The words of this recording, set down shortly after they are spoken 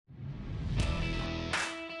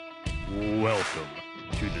Welcome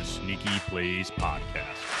to the Sneaky Plays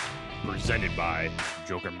Podcast, presented by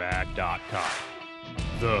JokerMag.com,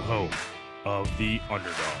 the home of the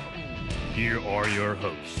underdog. Here are your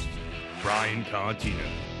hosts, Brian Contino,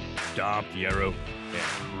 Dom Fierro,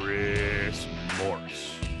 and Chris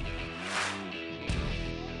Morris.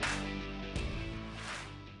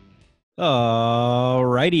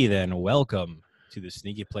 Alrighty then, welcome to the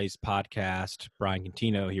Sneaky Plays Podcast. Brian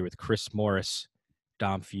Contino here with Chris Morris,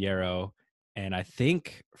 Dom Fierro, and I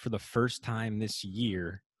think for the first time this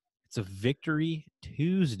year, it's a Victory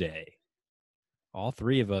Tuesday. All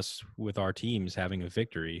three of us with our teams having a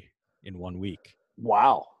victory in 1 week.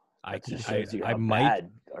 Wow. That just shows you how bad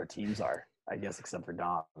our teams are, I guess, except for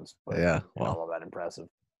Dom's. But yeah, well, all that impressive.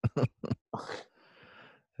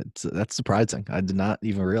 That's surprising. I did not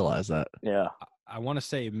even realize that. Yeah. I want to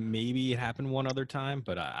say maybe it happened one other time,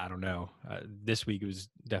 but I don't know. This week it was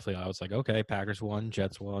definitely, I was like, okay, Packers won,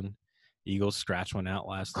 Jets won, Eagles scratched one out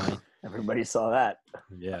last night. Everybody saw that.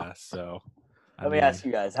 Yeah, so. Let me ask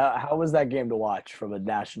you guys, how was that game to watch from a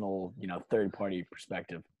national, third-party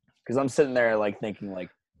perspective? Because I'm sitting there, thinking,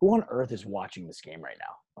 who on earth is watching this game right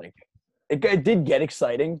now? It did get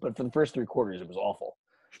exciting, but for the first three quarters, it was awful.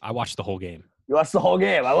 I watched the whole game. You watched the whole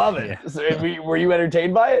game. I love it. Yeah. So, were you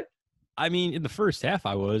entertained by it? I mean, in the first half,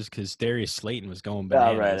 I was, because Darius Slayton was going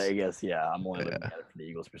bananas. Oh, right. I guess, yeah. I'm only looking at it from the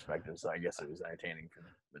Eagles' perspective, so I guess it was entertaining from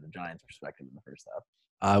the Giants' perspective in the first half.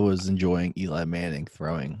 I was enjoying Eli Manning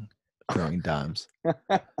throwing dimes.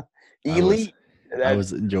 Elite. I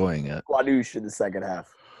was enjoying it. Quadouche in the second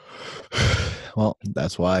half. Well,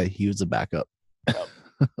 that's why he was a backup.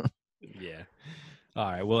 Yeah.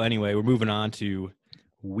 All right. Well, anyway, we're moving on to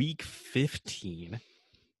week 15,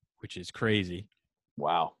 which is crazy.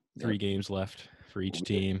 Wow. 3 games left for each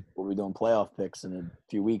team. We'll be doing playoff picks in a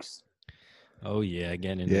few weeks. Oh, yeah.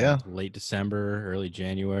 Again, in late December, early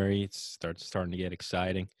January, it starting to get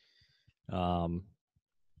exciting.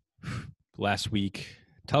 Last week,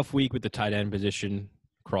 tough week with the tight end position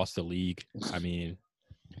across the league. I mean,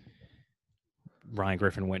 Ryan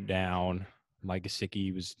Griffin went down. Mike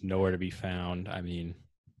Gesicki was nowhere to be found. I mean,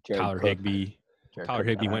 Tyler Higbee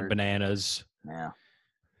went bananas. Yeah.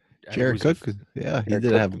 Jared Cook, he did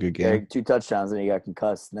have a good game. 2 touchdowns, and he got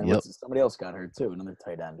concussed. And then somebody else got hurt, too. Another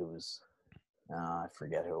tight end who was I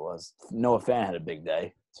forget who it was. Noah Fant had a big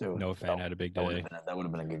day, too. Noah Fant had a big day. That would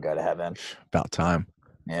have been a good guy to have in. About time.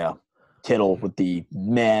 Yeah. Kittle with the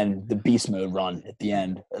beast mode run at the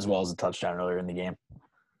end, as well as a touchdown earlier in the game.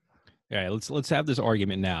 All right, let's have this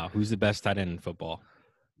argument now. Who's the best tight end in football?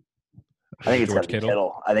 I think it's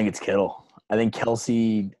Kittle. I think it's Kittle. I think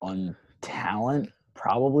Kelsey on talent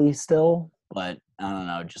probably still, but I don't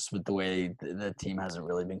know. Just with the way the team hasn't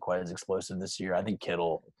really been quite as explosive this year, I think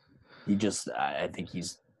Kittle. I think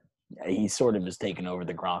he sort of has taken over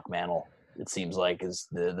the Gronk mantle. It seems like is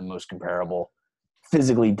the most comparable,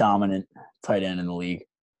 physically dominant tight end in the league.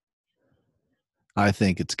 I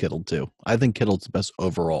think it's Kittle too. I think Kittle's the best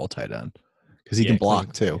overall tight end because he can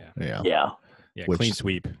block too. Yeah. Clean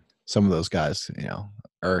sweep. Some of those guys,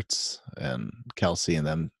 Ertz and Kelsey and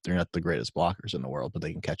them, they're not the greatest blockers in the world, but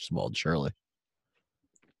they can catch the ball surely.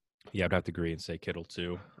 Yeah, I'd have to agree and say Kittle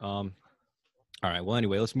too. All right. Well,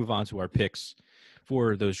 anyway, let's move on to our picks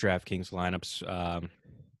for those DraftKings lineups.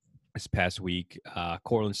 This past week,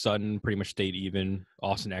 Courtland Sutton pretty much stayed even.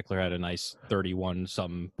 Austin Eckler had a nice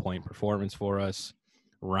 31-something point performance for us.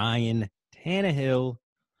 Ryan Tannehill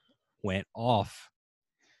went off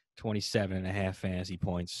 27.5 fantasy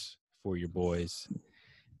points for your boys.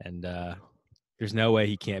 And there's no way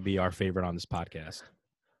he can't be our favorite on this podcast.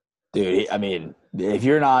 Dude, I mean, if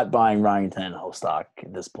you're not buying Ryan Tannehill stock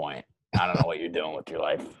at this point, I don't know what you're doing with your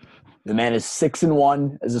life. The man is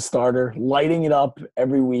 6-1 as a starter, lighting it up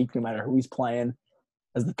every week, no matter who he's playing.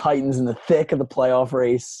 As the Titans in the thick of the playoff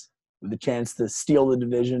race, with a chance to steal the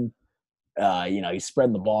division. He's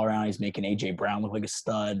spreading the ball around. He's making A.J. Brown look like a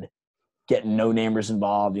stud, getting no-namers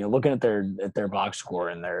involved. Looking at their box score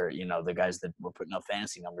and the guys that were putting up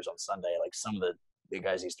fantasy numbers on Sunday, like some of the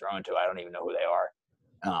guys he's throwing to, I don't even know who they are.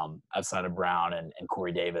 Outside of Brown and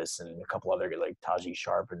Corey Davis and a couple other like Tajee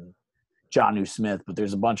Sharp and Jonnu Smith, but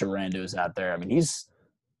there's a bunch of randos out there. I mean, he's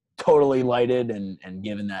totally lighted and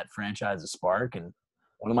given that franchise a spark. And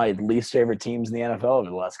one of my least favorite teams in the NFL over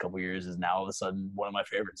the last couple of years is now all of a sudden one of my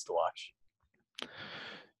favorites to watch.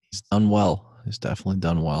 He's done well. He's definitely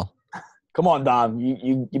done well. Come on, Dom.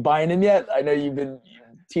 You buying in yet? I know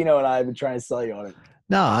Tino and I have been trying to sell you on it.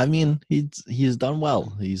 No, I mean, he's done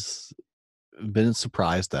well. He's been a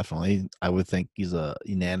surprise, definitely. I would think he's a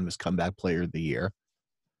unanimous comeback player of the year.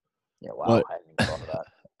 Yeah, wow. But I hadn't even thought of that.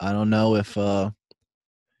 I don't know if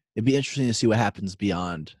It'd be interesting to see what happens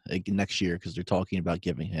beyond next year because they're talking about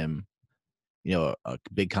giving him, a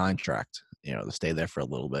big contract, to stay there for a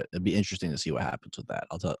little bit. It'd be interesting to see what happens with that.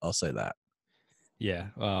 I'll say that. Yeah.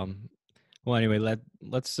 Well, anyway,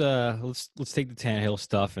 let's take the Tannehill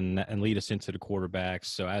stuff and lead us into the quarterbacks.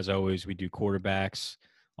 So as always, we do quarterbacks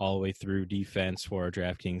all the way through defense for our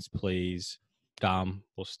DraftKings plays. Dom,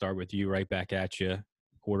 we'll start with you. Right back at you.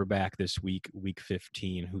 Quarterback this week, week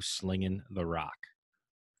 15. Who's slinging the rock?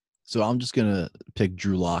 So I'm just gonna pick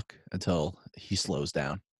Drew Lock until he slows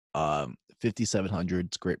down. 5,700.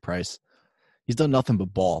 It's a great price. He's done nothing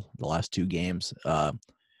but ball the last 2 games.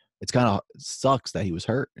 It's kind of sucks that he was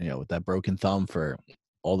hurt, with that broken thumb for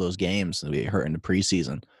all those games and be hurt in the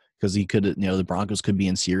preseason because he could, the Broncos could be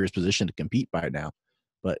in serious position to compete by now,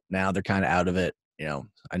 but now they're kind of out of it.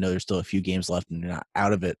 I know there's still a few games left and they're not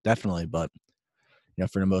out of it definitely, but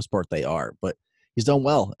for the most part they are. But he's done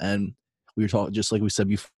well, and we were talking just like we said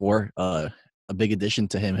before. A big addition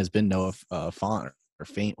to him has been Noah Fant or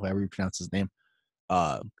Faint, however you pronounce his name.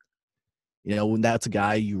 When that's a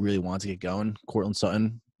guy you really want to get going, Cortland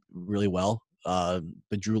Sutton really well.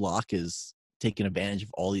 But Drew Lock is taking advantage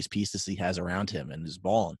of all these pieces he has around him and is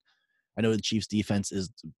balling. I know the Chiefs defense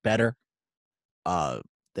is better.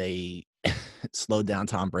 They slowed down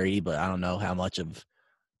Tom Brady, but I don't know how much of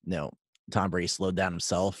Tom Brady slowed down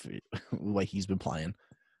himself what he's been playing.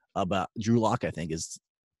 But Drew Lock, I think, is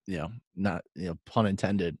not pun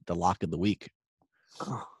intended, the lock of the week.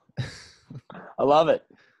 I love it.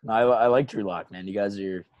 I like Drew Lock, man. You guys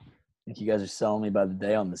are selling me by the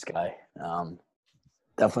day on this guy.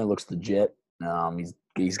 Definitely looks legit.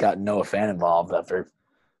 He's got Noah Fant involved after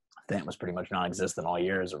Fant was pretty much non-existent all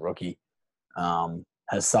year as a rookie.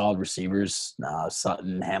 Has solid receivers,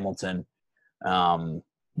 Sutton, Hamilton.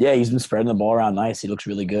 He's been spreading the ball around nice. He looks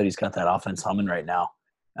really good. He's got that offense humming right now.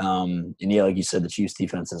 Like you said, the Chiefs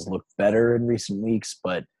defense has looked better in recent weeks,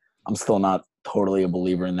 but I'm still not totally a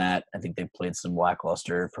believer in that. I think they've played some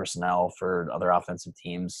lackluster personnel for other offensive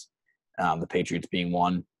teams, the Patriots being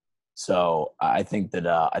one. So I think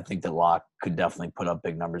that Locke could definitely put up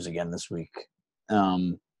big numbers again this week.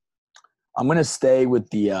 I'm going to stay with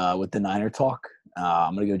the Niner talk.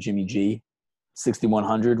 I'm going to go Jimmy G,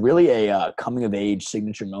 6,100. Really a coming of age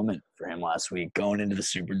signature moment for him last week, going into the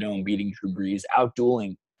Superdome, beating Drew Brees,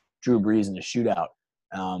 outdueling Drew Brees in a shootout.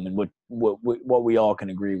 And what we all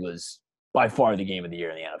can agree was by far the game of the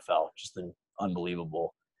year in the NFL. Just an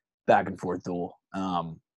unbelievable back and forth duel.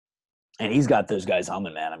 And he's got those guys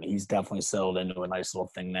humming, man. I mean, he's definitely settled into a nice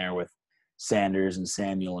little thing there with Sanders and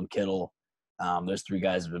Samuel and Kittle. Those 3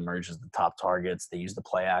 guys have emerged as the top targets. They use the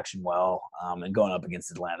play action well. And going up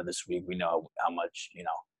against Atlanta this week, we know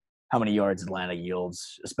how many yards Atlanta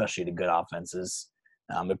yields, especially to good offenses.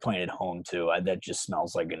 They're playing at home too. That just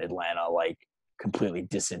smells like an Atlanta, completely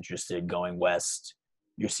disinterested, going west.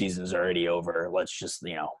 Your season's already over. Let's just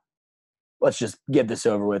get this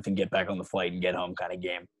over with and get back on the flight and get home kind of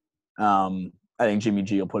game. I think Jimmy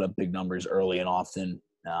G will put up big numbers early and often.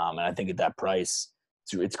 And I think at that price,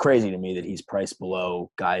 it's crazy to me that he's priced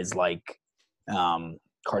below guys like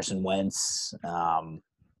Carson Wentz, a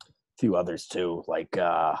few others too,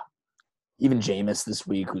 even Jameis this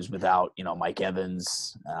week, who's without, Mike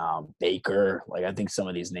Evans, Baker. I think some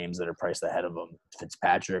of these names that are priced ahead of him,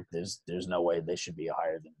 Fitzpatrick, there's no way they should be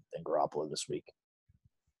higher than Garoppolo this week.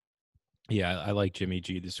 Yeah, I like Jimmy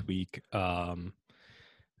G this week. I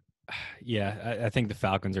think the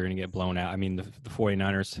Falcons are going to get blown out. I mean, the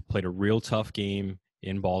 49ers played a real tough game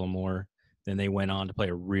in Baltimore. Then they went on to play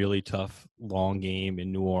a really tough, long game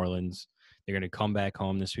in New Orleans. They're going to come back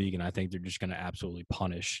home this week, and I think they're just going to absolutely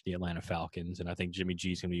punish the Atlanta Falcons. And I think Jimmy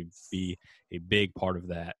G is going to be a big part of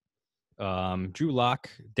that. Drew Lock,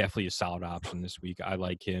 definitely a solid option this week. I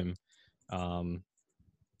like him.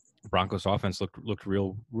 Broncos offense looked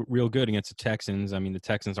real good against the Texans. I mean, the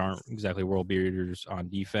Texans aren't exactly world beaters on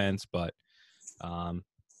defense, but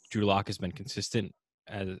Drew Lock has been consistent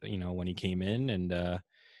as when he came in, and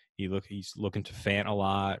he's looking to Fant a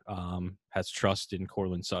lot. Has trust in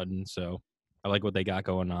Cortland Sutton, so I like what they got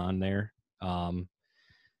going on there.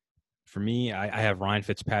 For me, I have Ryan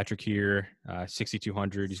Fitzpatrick here,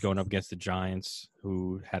 6,200. He's going up against the Giants,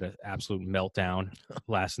 who had an absolute meltdown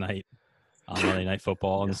last night on Monday Night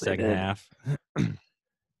Football in the second half. And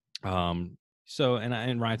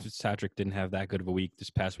Ryan Fitzpatrick didn't have that good of a week this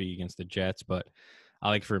past week against the Jets, but I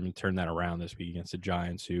like for him to turn that around this week against the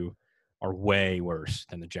Giants, who are way worse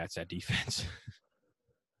than the Jets at defense.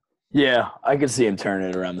 Yeah, I could see him turning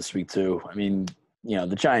it around this week too. I mean,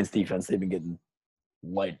 the Giants defense, they've been getting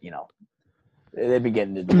they've been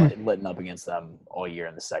getting letting up against them all year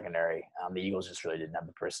in the secondary. The Eagles just really didn't have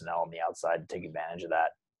the personnel on the outside to take advantage of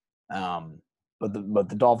that. But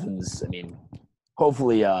the Dolphins, I mean,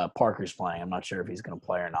 hopefully Parker's playing. I'm not sure if he's going to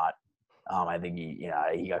play or not. I think he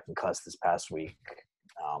got concussed this past week.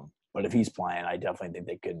 But if he's playing, I definitely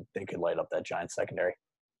think they could light up that Giants secondary.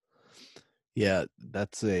 Yeah,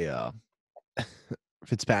 that's a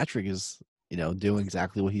Fitzpatrick is doing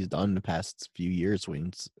exactly what he's done in the past few years when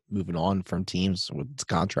he's moving on from teams with his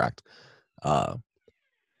contract.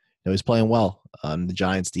 He's playing well. The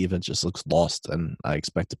Giants defense just looks lost, and I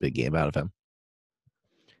expect a big game out of him.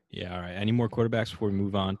 Yeah, all right. Any more quarterbacks before we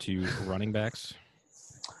move on to running backs?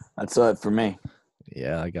 That's it for me.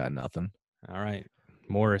 Yeah, I got nothing. All right.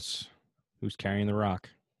 Morris, who's carrying the rock?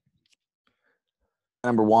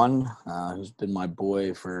 Number one, who's been my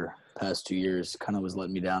boy for past 2 years, kind of was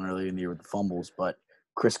letting me down earlier in the year with the fumbles, but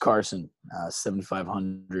Chris Carson,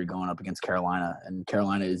 7,500 going up against Carolina, and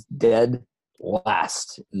Carolina is dead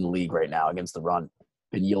last in the league right now against the run.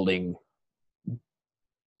 Been yielding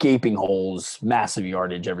gaping holes, massive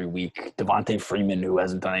yardage every week. Devontae Freeman, who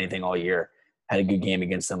hasn't done anything all year, had a good game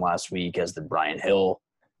against them last week, as did Brian Hill.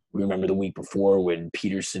 We remember the week before when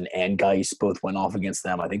Peterson and Geis both went off against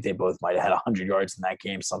them. I think they both might have had 100 yards in that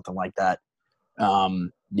game, something like that.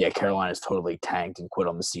 Carolina's totally tanked and quit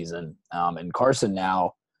on the season. And Carson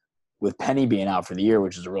now, with Penny being out for the year,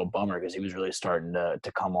 which is a real bummer because he was really starting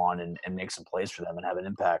to come on and make some plays for them and have an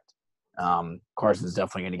impact. Carson's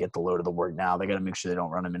definitely going to get the load of the work now. They got to make sure they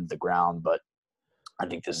don't run him into the ground. But I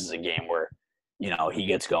think this is a game where, he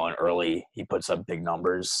gets going early. He puts up big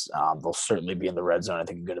numbers. They'll certainly be in the red zone, I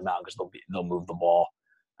think, a good amount because they'll move the ball.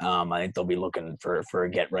 I think they'll be looking for a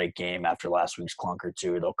get-right game after last week's clunker,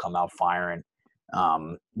 too. They'll come out firing.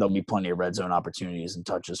 There'll be plenty of red zone opportunities and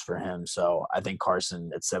touches for him. So I think Carson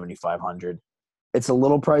at 7,500. It's a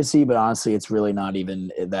little pricey, but honestly, it's really not even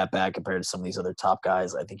that bad compared to some of these other top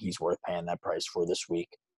guys. I think he's worth paying that price for this week.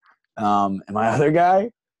 And my other guy,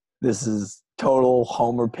 this is total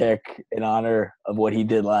homer pick in honor of what he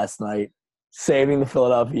did last night, saving the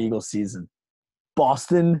Philadelphia Eagles season.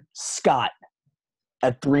 Boston Scott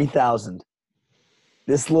at 3,000.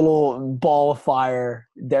 This little ball of fire,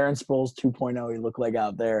 Darren Sproles 2.0, he looked like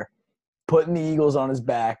out there, putting the Eagles on his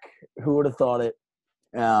back. Who would have thought it?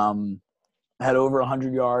 Had over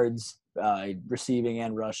 100 yards, receiving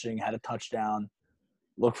and rushing, had a touchdown.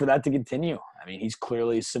 Look for that to continue. I mean, he's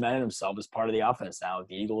clearly cemented himself as part of the offense now with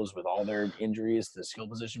the Eagles, with all their injuries to skill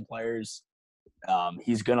position players.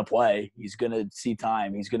 He's going to play. He's going to see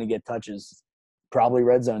time. He's going to get touches, probably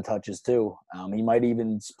red zone touches too. He might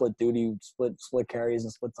even split duty, split carries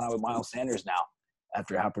and split time with Miles Sanders now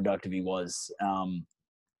after how productive he was.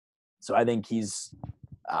 So I think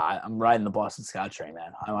I'm riding the Boston Scott train,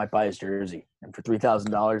 man. I might buy his jersey. And for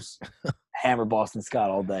 $3,000, hammer Boston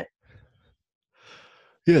Scott all day.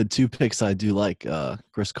 Yeah, two picks I do like.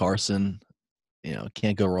 Chris Carson,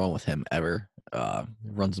 can't go wrong with him ever.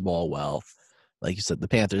 Runs the ball well. Like you said,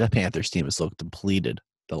 that Panthers team has looked depleted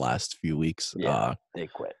the last few weeks. Yeah, they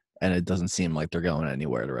quit. And it doesn't seem like they're going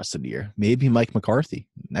anywhere the rest of the year. Maybe Mike McCarthy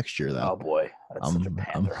next year, though. Oh, boy. That's such a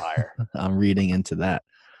Panther hire. I'm reading into that.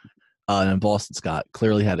 And Boston Scott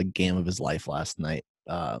clearly had a game of his life last night.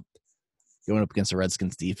 Going up against the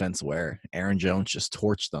Redskins defense where Aaron Jones just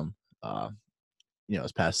torched them,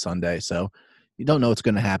 this past Sunday. So you don't know what's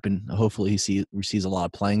going to happen. Hopefully he receives a lot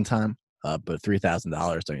of playing time. But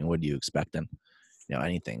 $3,000, I mean, what are you expecting?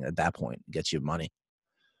 Anything at that point gets you money.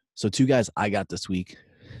 So two guys I got this week.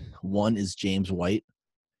 One is James White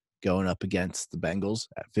going up against the Bengals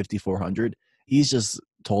at 5,400. He's just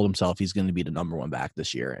told himself he's going to be the number one back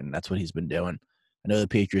this year, and that's what he's been doing. I know the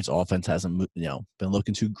Patriots offense hasn't, been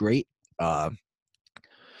looking too great. But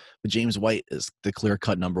James White is the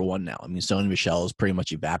clear-cut number one now. I mean, Sony Michel is pretty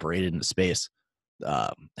much evaporated into space.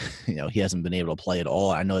 He hasn't been able to play at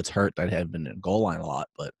all. I know it's hurt that I haven't been in goal line a lot,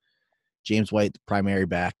 but James White, the primary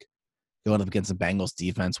back, going up against the Bengals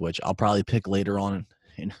defense, which I'll probably pick later on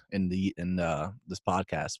in this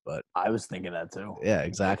podcast. But I was thinking that too. Yeah,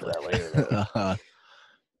 exactly. That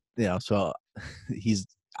later, so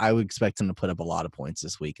I would expect him to put up a lot of points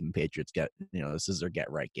this week, and the Patriots this is their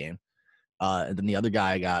get right game. And then the other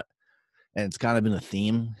guy I got, and it's kind of been a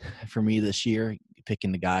theme for me this year,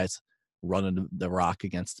 picking the guys running the rock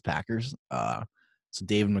against the Packers. So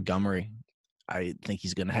David Montgomery, I think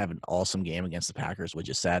he's going to have an awesome game against the Packers, which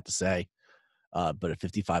is sad to say. But at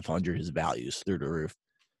 5,500, his value is through the roof.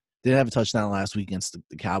 Didn't have a touchdown last week against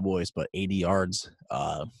the Cowboys, but 80 yards.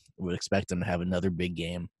 Would expect him to have another big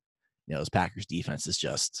game. This Packers defense is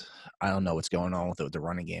just, I don't know what's going on with it with the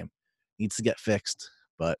running game. Needs to get fixed,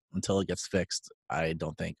 but until it gets fixed, I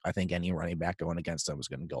think any running back going against them is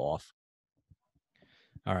going to go off.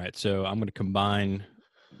 All right, so I'm going to combine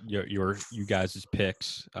you guys'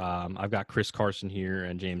 picks. I've got Chris Carson here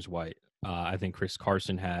and James White. I think Chris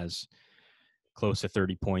Carson has close to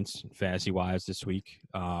 30 points fantasy wise this week.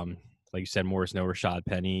 Like you said, Morris, no Rashad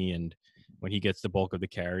Penny, and when he gets the bulk of the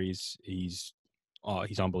carries, he's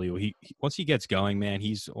unbelievable. He once he gets going, man,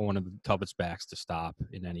 he's one of the toughest backs to stop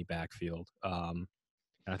in any backfield. And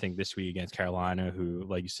I think this week against Carolina, who,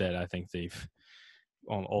 like you said, I think they've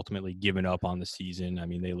ultimately given up on the season. I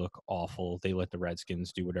mean, they look awful. They let the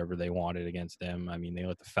Redskins do whatever they wanted against them. I mean, they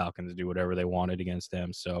let the Falcons do whatever they wanted against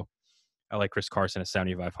them. So I like Chris Carson at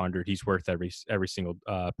 7,500. He's worth every single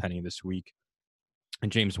penny this week.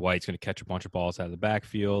 And James White's going to catch a bunch of balls out of the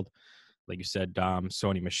backfield. Like you said, Dom,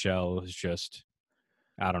 Sony Michel is just,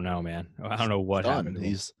 I don't know, man. I don't know what happened to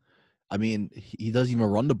him. He doesn't even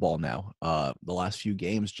run the ball now. The last few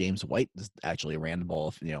games, James White actually ran the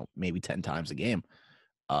ball, maybe 10 times a game.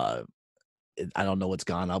 I don't know what's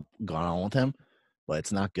gone on with him, but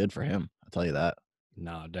it's not good for him. I'll tell you that.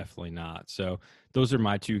 No, definitely not. So those are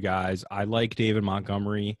my two guys. I like David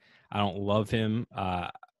Montgomery. I don't love him.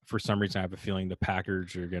 For some reason, I have a feeling the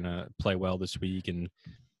Packers are going to play well this week, and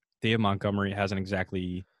David Montgomery hasn't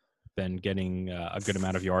exactly been getting a good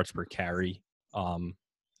amount of yards per carry. And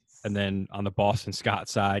then on the Boston Scott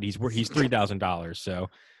side, he's $3,000. So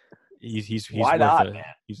he's Why worth not, man?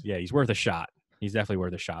 He's worth a shot. He's definitely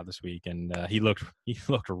worth a shot this week, and he looked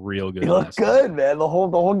real good. He looked good, man. The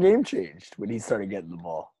whole game changed when he started getting the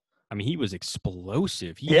ball. I mean, he was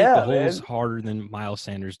explosive. He hit the holes harder than Miles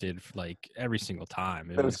Sanders did, like every single time.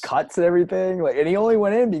 It was cuts and everything, and he only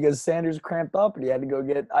went in because Sanders cramped up and he had to go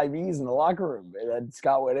get IVs in the locker room. And then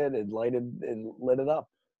Scott went in and lit it up.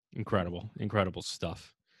 Incredible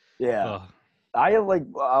stuff. Yeah,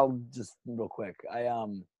 I'll just real quick. I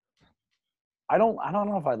don't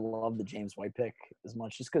know if I love the James White pick as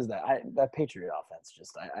much, just because that Patriot offense,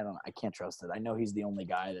 I can't trust it. I know he's the only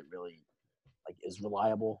guy that really is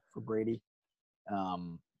reliable for Brady,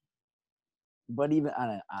 but even I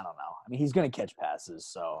don't know. I mean, he's going to catch passes,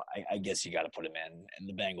 so I guess you got to put him in. And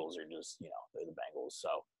the Bengals are just they're the Bengals, so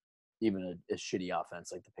even a shitty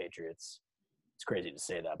offense like the Patriots, it's crazy to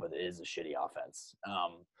say that, but it is a shitty offense.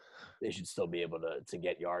 They should still be able to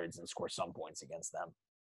get yards and score some points against them.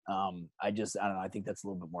 I don't know. I think that's a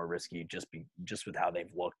little bit more risky just with how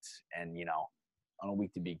they've looked, and on a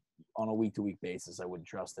week to week basis, I wouldn't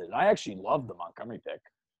trust it. And I actually love the Montgomery pick.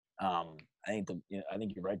 I think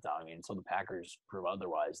you're right, Don. I mean, until the Packers prove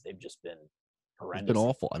otherwise, they've just been horrendous. It's been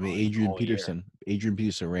awful. I mean, Adrian Peterson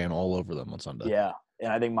ran all over them on Sunday. Yeah,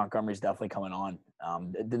 and I think Montgomery's definitely coming on.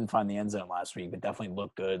 It didn't find the end zone last week, but definitely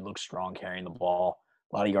looked good, looked strong carrying the ball.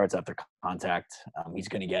 A lot of yards after contact. He's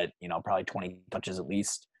going to get probably 20 touches at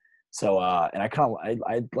least. So and I kind of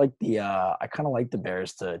like the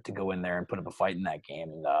Bears to go in there and put up a fight in that game,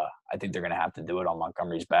 and I think they're going to have to do it on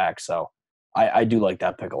Montgomery's back. So I do like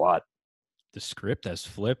that pick a lot. The script has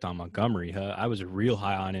flipped on Montgomery. I was real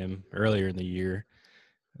high on him earlier in the year.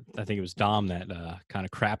 I think it was Dom that kind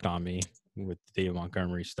of crapped on me with David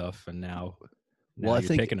Montgomery stuff, and now you're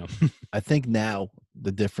picking him. I think now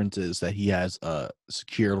the difference is that he has a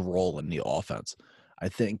secured role in the offense. I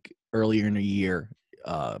think earlier in the year,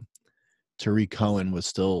 Tariq Cohen was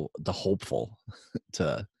still the hopeful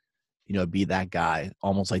to, be that guy,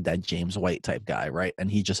 almost like that James White type guy, right? And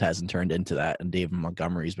he just hasn't turned into that. And David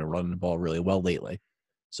Montgomery's been running the ball really well lately.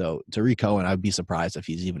 So Tariq Cohen, I'd be surprised if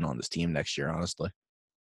he's even on this team next year, honestly.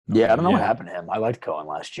 Yeah, I don't know what happened to him. I liked Cohen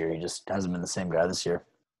last year. He just hasn't been the same guy this year.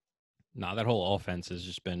 No, that whole offense has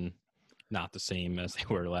just been not the same as they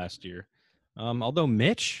were last year. Although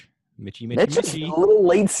Mitch is a little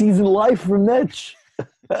late season life for Mitch.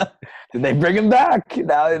 Did they bring him back?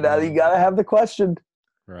 Now you got to have the question.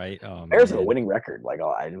 Right. Bears have a winning record.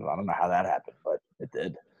 I don't know how that happened, but it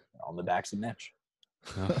did on the backs of Mitch.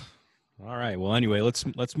 All right. Well, anyway,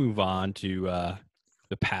 let's move on to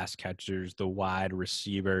the pass catchers, the wide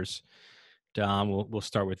receivers. Dom, we'll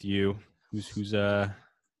start with you.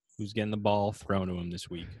 Who's getting the ball thrown to him this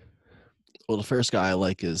week? Well, the first guy I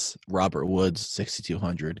like is Robert Woods,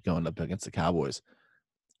 6,200, going up against the Cowboys.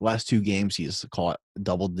 Last two games, he's caught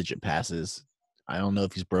double-digit passes. I don't know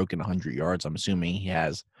if he's broken 100 yards. I'm assuming he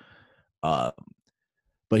has. But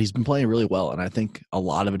he's been playing really well, and I think a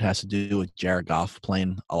lot of it has to do with Jared Goff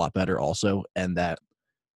playing a lot better also, and that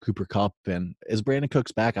Cooper Kupp and is Brandon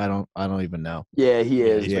Cooks back? I don't even know. Yeah, he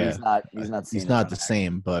is. Yeah. But he's not the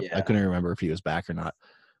same, but I couldn't remember if he was back or not.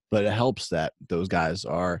 But it helps that those guys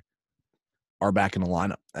are back in the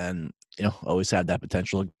lineup, and always have that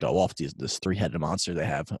potential to go off this three-headed monster they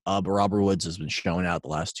have. But Robert Woods has been showing out the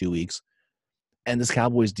last 2 weeks. And this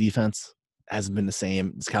Cowboys defense hasn't been the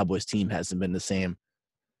same. This Cowboys team hasn't been the same.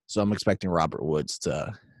 So I'm expecting Robert Woods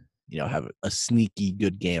to, have a sneaky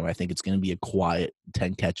good game. I think it's going to be a quiet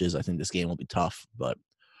 10 catches. I think this game will be tough, but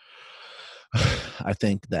I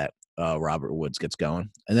think that Robert Woods gets going.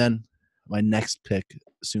 And then my next pick,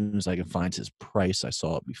 as soon as I can find his price, I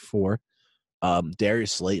saw it before,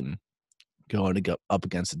 Darius Slayton going to go up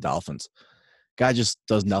against the Dolphins. Guy just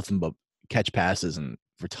does nothing but catch passes and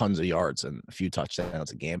for tons of yards and a few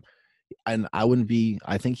touchdowns a game. And I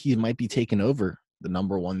think he might be taking over the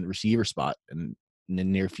number one receiver spot in the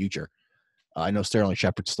near future. I know Sterling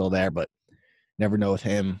Shepard's still there, but never know with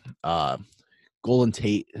him. Golden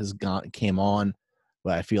Tate came on,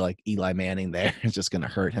 but I feel like Eli Manning there is just going to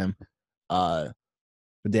hurt him. But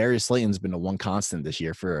Darius Slayton's been the one constant this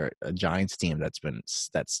year for a Giants team that's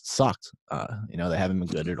sucked. They haven't been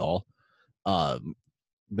good at all.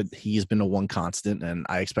 But he's been a one constant, and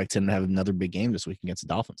I expect him to have another big game this week against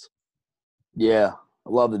the Dolphins. Yeah, I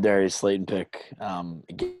love the Darius Slayton pick.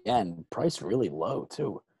 Again, price really low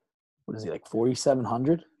too. What is he, like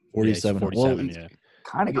 4,700? 47, yeah.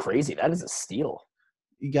 Kind of crazy. That is a steal.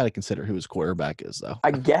 You got to consider who his quarterback is, though.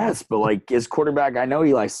 I guess, but like his quarterback, I know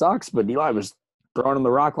Eli sucks, but Eli was throwing him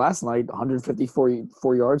the rock last night,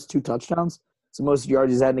 154 yards, 2 touchdowns. It's the most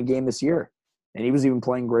yards he's had in a game this year. And he was even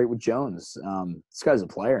playing great with Jones. This guy's a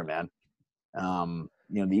player, man.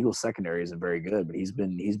 The Eagles secondary isn't very good, but he's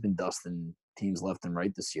been dusting teams left and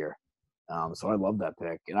right this year. So I love that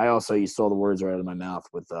pick. And you saw the words right out of my mouth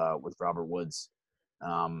with Robert Woods.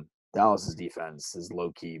 Dallas's defense has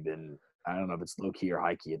low key been, I don't know if it's low key or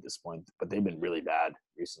high key at this point, but they've been really bad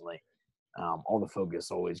recently. All the focus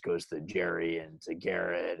always goes to Jerry and to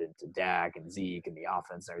Garrett and to Dak and Zeke and the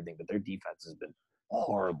offense and everything, but their defense has been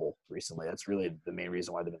horrible recently. That's really the main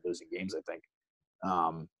reason why they've been losing games, I think.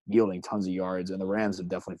 Yielding tons of yards, and the Rams have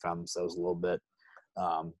definitely found themselves a little bit.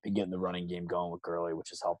 Been getting the running game going with Gurley,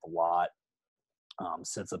 which has helped a lot.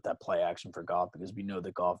 Sets up that play action for Goff because we know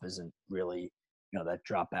that Goff isn't really, that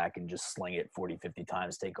drop back and just sling it 40, 50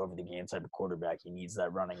 times, take over the game type of quarterback. He needs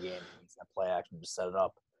that running game. He needs that play action to set it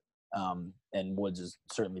up. And Woods has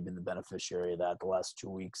certainly been the beneficiary of that the last 2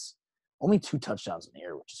 weeks. Only 2 touchdowns in the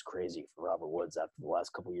air, which is crazy for Robert Woods after the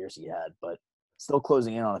last couple of years he had, but still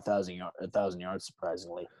closing in on 1,000 yards,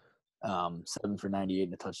 surprisingly. 7 for 98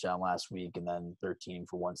 and a touchdown last week, and then 13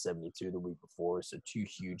 for 172 the week before. So 2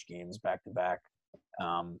 huge games back to back.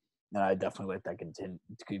 And I definitely like that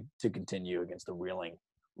to continue against the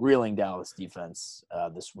reeling Dallas defense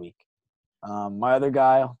this week. My other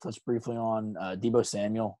guy I'll touch briefly on, Deebo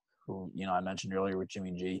Samuel, who I mentioned earlier with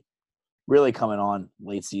Jimmy G. Really coming on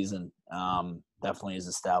late season. Definitely has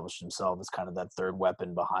established himself as kind of that third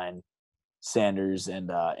weapon behind Sanders and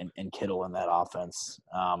Kittle in that offense.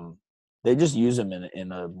 They just use him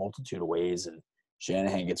in a multitude of ways, and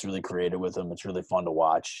Shanahan gets really creative with him. It's really fun to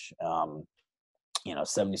watch.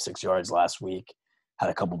 76 yards last week.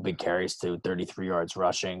 Had a couple big carries too, 33 yards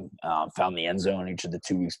rushing. Found the end zone each of the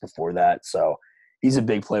 2 weeks before that. So he's a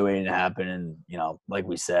big play waiting to happen. And, like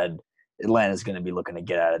we said, Atlanta's going to be looking to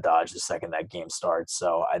get out of Dodge the second that game starts.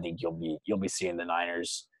 So I think you'll be seeing the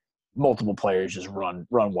Niners, multiple players just run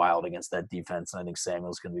wild against that defense. And I think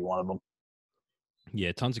Samuel's going to be one of them.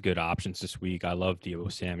 Yeah, tons of good options this week. I love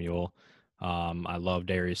Deebo Samuel. I love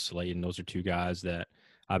Darius Slayton. Those are 2 guys that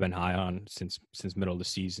I've been high on since middle of the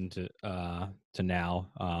season to now.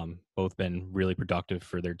 Both been really productive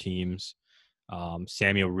for their teams.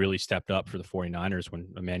 Samuel really stepped up for the 49ers when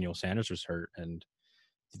Emmanuel Sanders was hurt, and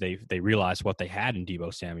they realized what they had in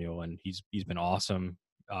Deebo Samuel, and he's been awesome.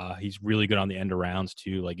 He's really good on the end arounds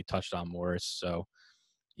too, like you touched on, Morris. So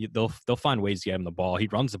they'll find ways to get him the ball. He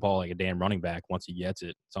runs the ball like a damn running back once he gets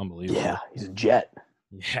it. It's unbelievable. Yeah, he's a jet.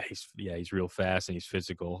 Yeah, he's real fast and he's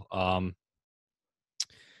physical.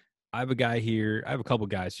 I have a couple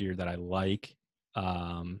guys here that I like.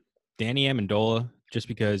 Danny Amendola, just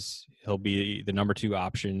because he'll be the number 2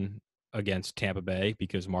 option against Tampa Bay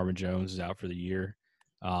because Marvin Jones is out for the year.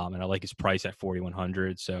 And I like his price at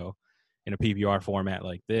 4,100. So in a PPR format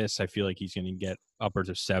like this, I feel like he's going to get upwards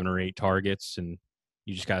of 7 or 8 targets, and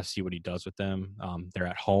you just got to see what he does with them. They're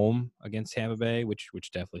at home against Tampa Bay, which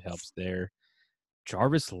definitely helps there.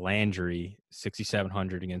 Jarvis Landry,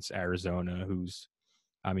 6,700 against Arizona, who's,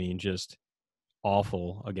 just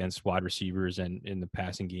awful against wide receivers and in the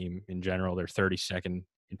passing game in general. They're 32nd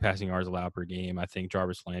in passing yards allowed per game. I think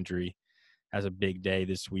Jarvis Landry has a big day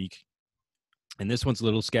this week. And this one's a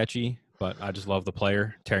little sketchy, but I just love the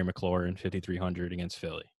player. Terry McLaurin, 5,300 against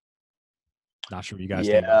Philly. Not sure what you guys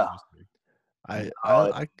think about this.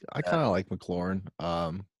 I kind of like McLaurin.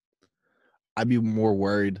 I'd be more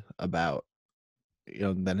worried about,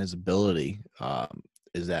 than his ability.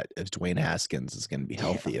 Is that if Dwayne Haskins is going to be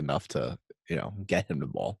healthy enough to get him the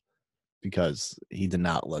ball because he did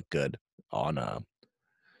not look good on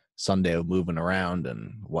Sunday of moving around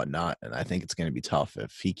and whatnot. And I think it's going to be tough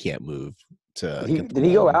if he can't move to get the Did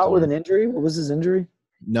he ball go to out with McLaurin. an injury? What was his injury?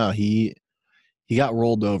 No, he got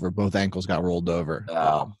rolled over. Both ankles got rolled over.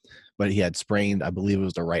 Oh. But he had sprained, I believe it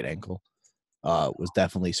was the right ankle. Was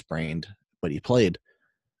definitely sprained, but he played.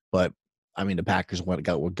 But I mean, the Packers were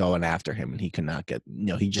going after him, and he could not get.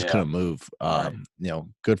 He just couldn't move. Right.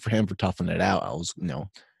 Good for him for toughing it out.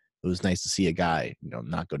 It was nice to see a guy,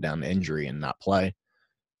 not go down to injury and not play.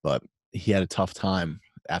 But he had a tough time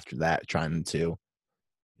after that trying to,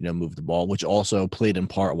 move the ball, which also played in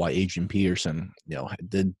part why Adrian Peterson,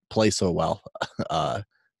 did play so well because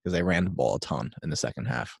they ran the ball a ton in the second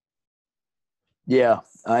half. Yeah,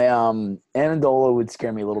 Amendola would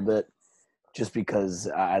scare me a little bit just because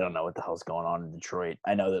I don't know what the hell's going on in Detroit.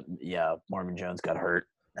 I know that, Marvin Jones got hurt.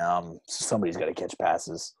 Somebody's got to catch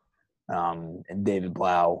passes. And David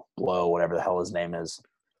Blow, whatever the hell his name is,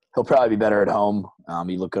 he'll probably be better at home.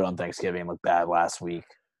 He looked good on Thanksgiving, looked bad last week.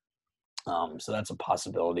 So that's a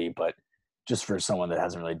possibility, but just for someone that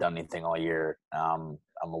hasn't really done anything all year, I'm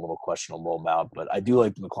a little questionable about. But I do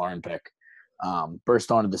like the McLaurin pick.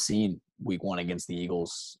 Burst onto the scene week 1 against the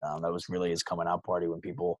Eagles. That was really his coming out party when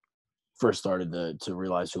people first started to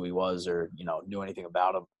realize who he was or, knew anything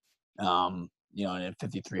about him. And at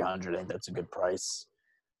 5,300, I think that's a good price.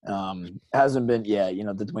 Hasn't been,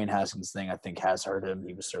 the Dwayne Haskins thing I think has hurt him.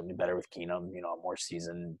 He was certainly better with Keenum, a more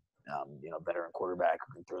seasoned, veteran quarterback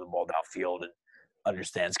who can throw the ball downfield and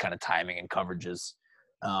understands kind of timing and coverages.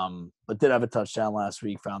 But did have a touchdown last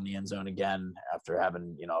week, found the end zone again after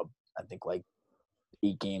having, I think like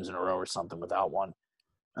 8 games in a row or something without one.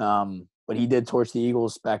 But he did torch the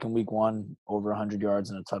Eagles back in week 1, over 100 yards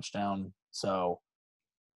and a touchdown. So,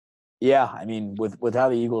 yeah, I mean, with how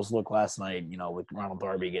the Eagles looked last night, with Ronald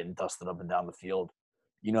Darby getting dusted up and down the field,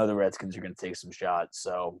 the Redskins are going to take some shots.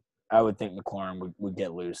 So I would think McLaurin would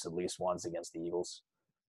get loose at least once against the Eagles.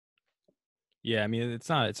 Yeah, I mean, it's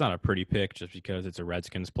not a pretty pick just because it's a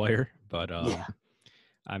Redskins player, but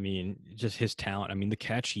I mean, just his talent. I mean,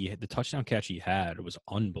 the touchdown catch he had was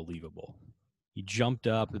unbelievable. He jumped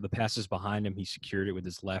up, the passes behind him, he secured it with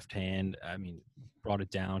his left hand. I mean, brought it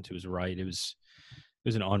down to his right. It was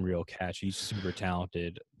an unreal catch. He's super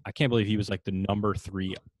talented. I can't believe he was like the number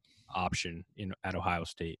 3 option at Ohio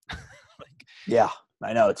State. Yeah,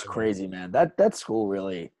 I know, it's crazy, man. That school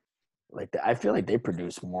really, I feel like they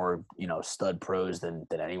produce more, stud pros than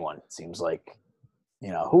anyone. It seems like,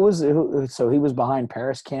 so he was behind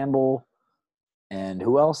Paris Campbell, and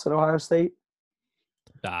who else at Ohio State?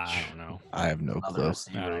 I don't know. I have no Another clue.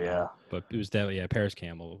 receiver, yeah. But it was definitely Paris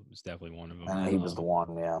Campbell was definitely one of them. He was the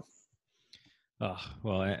one, yeah.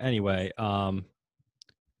 Well, anyway, I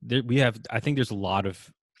think there's a lot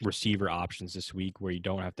of receiver options this week where you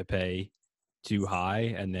don't have to pay too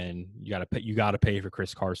high, and then you got to pay for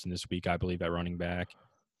Chris Carson this week, I believe, at running back,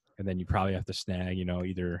 and then you probably have to snag,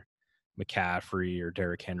 either McCaffrey or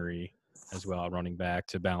Derrick Henry as well at running back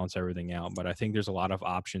to balance everything out. But I think there's a lot of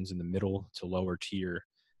options in the middle to lower tier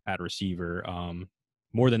at receiver,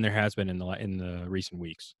 more than there has been in the recent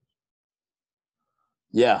weeks.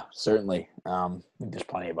 Yeah, certainly. I think there's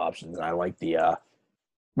plenty of options. I like the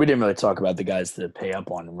we didn't really talk about the guys that pay up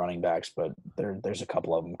on running backs, but there's a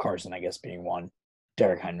couple of them. Carson, I guess, being one.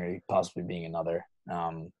 Derrick Henry possibly being another.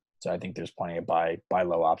 So I think there's plenty of buy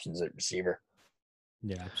low options at receiver.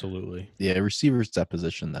 Yeah, absolutely. Yeah, receiver's that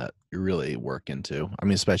position that you really work into. I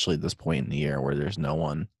mean, especially at this point in the year where there's no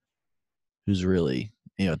one who's really,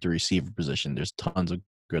 at the receiver position, there's tons of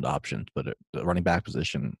good options, but at the running back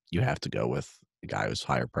position, you have to go with the guy who's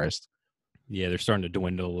higher priced. Yeah, they're starting to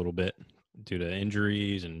dwindle a little bit due to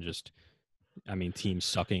injuries and just, teams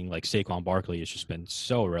sucking. Like Saquon Barkley has just been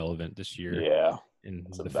so relevant this year. Yeah. In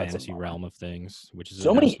the fantasy realm of things, which is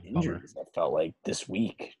so many injuries. I felt like this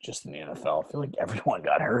week, just in the NFL, I feel like everyone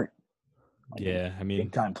got hurt.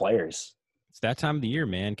 Big time players. It's that time of the year,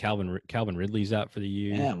 man. Calvin Ridley's out for the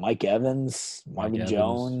year. Yeah, Mike Evans, Marvin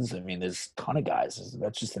Jones. There's a ton of guys.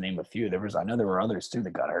 That's just to name a few. I know there were others too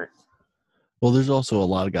that got hurt. Well, there's also a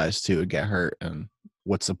lot of guys too that get hurt, and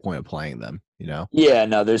what's the point of playing them? Yeah,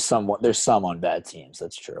 no, there's some on bad teams.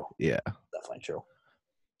 That's true. Yeah, definitely true.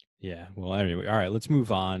 Yeah. Well, anyway, all right. Let's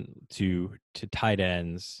move on to tight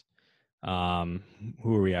ends. Who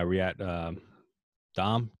are we at? Are we at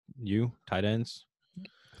Dom? You tight ends?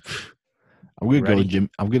 I'm gonna go with Jimmy.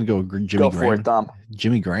 I'm gonna go with Jimmy Graham. For it, Dom.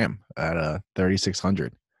 Jimmy Graham at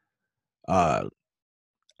 3,600. I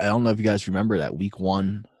don't know if you guys remember that week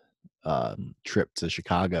 1 trip to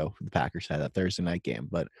Chicago. The Packers had that Thursday night game,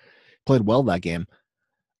 but played well that game.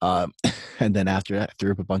 Um, and then after that,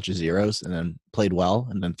 threw up a bunch of zeros, and then played well,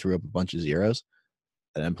 and then threw up a bunch of zeros,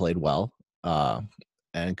 and then played well.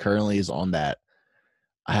 And currently is on that.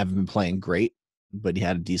 I haven't been playing great, but he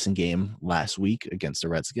had a decent game last week against the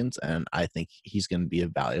Redskins, and I think he's going to be a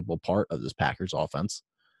valuable part of this Packers offense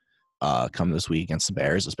come this week against the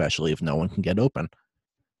Bears, especially if no one can get open.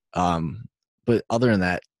 But other than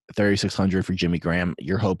that, 3,600 for Jimmy Graham,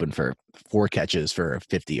 you're hoping for 4 catches for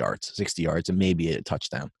 50 yards, 60 yards, and maybe a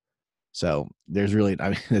touchdown. So there's really, I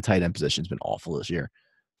mean, the tight end position's been awful this year,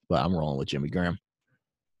 but I'm rolling with Jimmy Graham.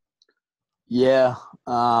 Yeah.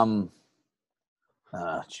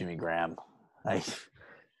 Jimmy Graham. I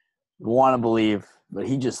want to believe, but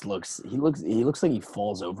he looks like he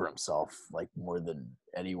falls over himself like more than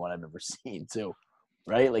anyone I've ever seen too.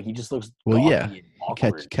 Right? Like he just looks gaudy and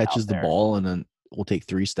awkward catches the ball and then will take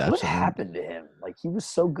 3 steps. What happened to him? Like he was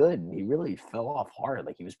so good and he really fell off hard.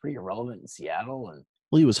 Like he was pretty irrelevant in Seattle and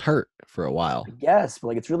well, he was hurt for a while. I guess, but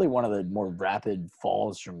like it's really one of the more rapid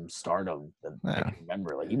falls from stardom that I can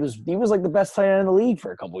remember. Like he was like the best tight end in the league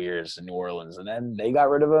for a couple of years in New Orleans, and then they got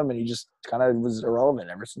rid of him, and he just kind of was irrelevant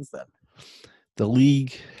ever since then. The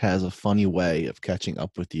league has a funny way of catching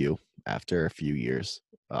up with you after a few years.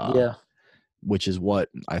 Which is what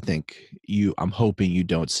I think I'm hoping you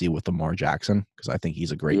don't see with Lamar Jackson, because I think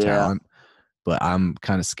he's a great talent, but I'm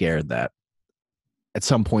kind of scared that at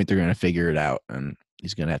some point they're going to figure it out and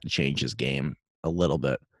he's going to have to change his game a little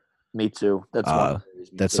bit. Me too.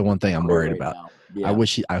 That's the one thing I'm worried about. Yeah.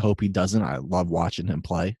 I hope he doesn't. I love watching him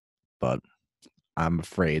play, but I'm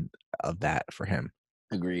afraid of that for him.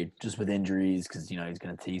 Agreed. Just with injuries, because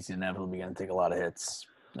he's inevitably going to take a lot of hits.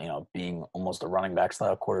 Being almost a running back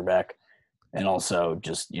style quarterback, and also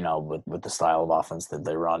just with the style of offense that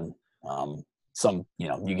they run.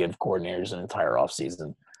 You give coordinators an entire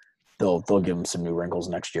offseason, they'll give them some new wrinkles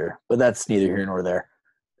next year. But that's neither here nor there.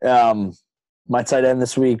 My tight end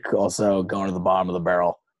this week, also going to the bottom of the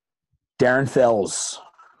barrel, Darren Fells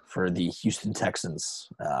for the Houston Texans.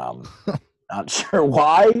 Not sure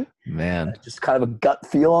why. Man. Just kind of a gut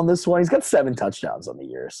feel on this one. He's got 7 touchdowns on the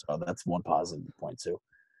year, so that's one positive to point to.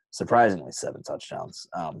 Surprisingly, 7 touchdowns.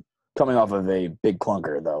 Coming off of a big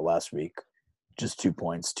clunker, though, last week. Just 2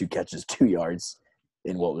 points, 2 catches, 2 yards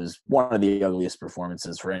in what was one of the ugliest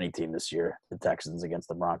performances for any team this year, the Texans against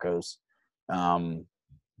the Broncos.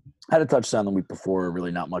 Had a touchdown the week before,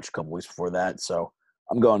 really not much a couple weeks before that. So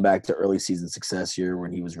I'm going back to early season success here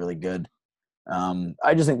when he was really good.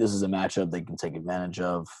 I just think this is a matchup they can take advantage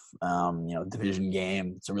of. Division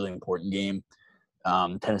game. It's a really important game.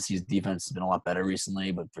 Tennessee's defense has been a lot better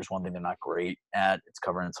recently, but there's one thing they're not great at. It's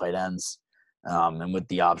covering tight ends. And with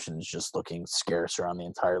the options just looking scarce around the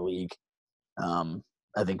entire league,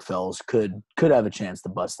 I think Fells could have a chance to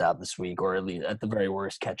bust out this week, or at least at the very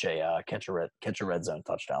worst catch a red zone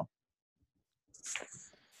touchdown.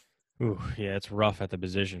 Ooh, yeah, it's rough at the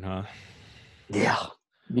position, huh? Yeah,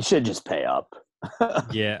 you should just pay up.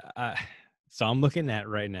 Yeah, so I'm looking at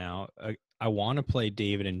right now. I want to play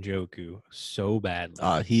David Njoku so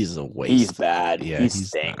badly. He's a waste. He's bad. Yeah, he he's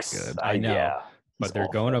stinks. Not good. I know. Yeah, but they're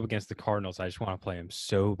going up against the Cardinals. I just want to play him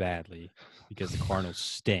so badly because the Cardinals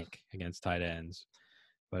stink against tight ends.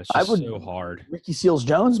 But it's just so hard. Ricky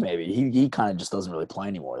Seals-Jones, maybe. He kind of just doesn't really play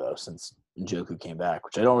anymore, though, since Njoku came back,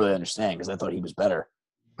 which I don't really understand because I thought he was better.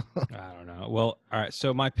 I don't know. Well, all right.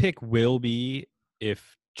 So my pick will be,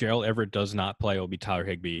 if Gerald Everett does not play, it will be Tyler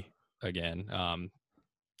Higbee again.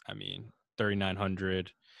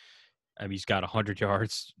 3,900. He's got 100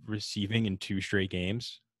 yards receiving in 2 straight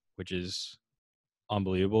games, which is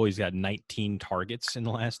unbelievable. He's got 19 targets in the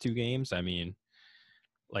last 2 games. I mean,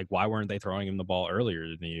 like, why weren't they throwing him the ball earlier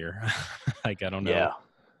in the year? I don't know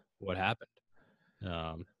what happened.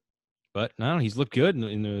 But no, he's looked good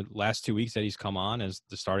in the last 2 weeks that he's come on as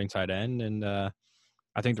the starting tight end. And I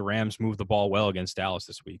think the Rams moved the ball well against Dallas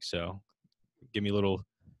this week. So give me a little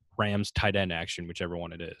Rams tight end action, whichever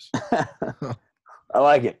one it is. I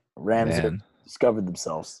like it. Rams have discovered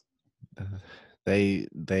themselves. They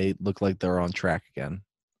look like they're on track again.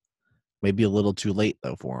 Maybe a little too late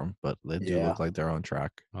though for them, but they do look like they're on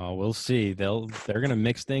track. Oh, we'll see. They're gonna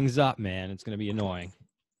mix things up, man. It's gonna be annoying.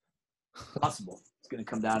 Possible. It's gonna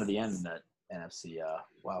come down to the end in that NFC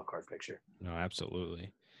wild card picture. No,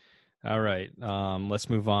 absolutely. All right. Let's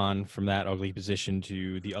move on from that ugly position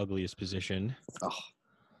to the ugliest position. Oh.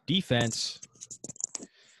 Defense.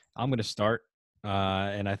 I'm gonna start,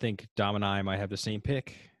 and I think Dom and I might have the same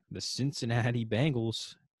pick. The Cincinnati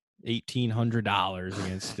Bengals. $1,800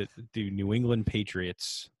 against the New England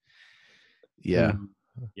Patriots. Yeah.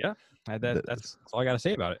 That's all I got to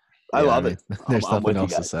say about it. I love it. There's nothing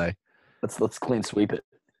else to say. Let's clean sweep it.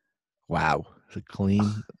 Wow.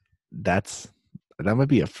 clean. That might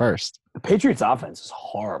be a first. The Patriots offense is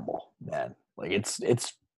horrible, man. Like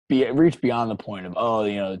it reached beyond the point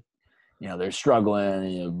of they're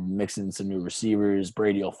struggling, mixing some new receivers.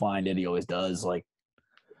 Brady will find it. He always does. Like,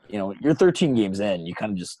 you're 13 games in. You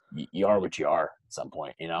kind of just you are what you are at some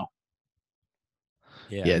point. Yeah,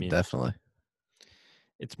 Yeah, definitely.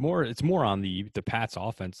 It's more on the Pats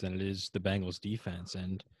offense than it is the Bengals defense.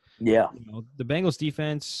 And yeah, the Bengals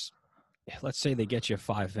defense, let's say they get you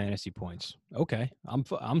 5 fantasy points. Okay,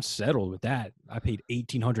 I'm settled with that. I paid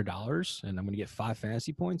 $1,800 and I'm going to get 5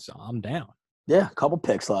 fantasy points. I'm down. Yeah, a couple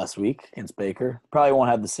picks last week against Baker. Probably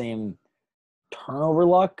won't have the same turnover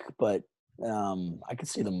luck, but I could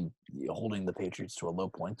see them holding the Patriots to a low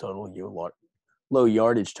point total, low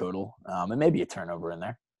yardage total, and maybe a turnover in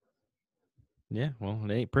there. Yeah, well,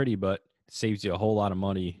 it ain't pretty, but it saves you a whole lot of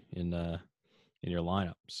money in your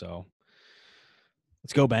lineup. So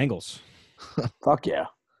let's go Bengals. Fuck yeah.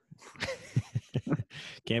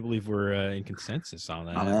 Can't believe we're in consensus on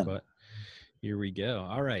that, but here we go.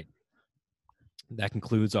 All right. That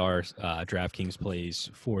concludes our DraftKings plays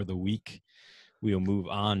for the week. We'll move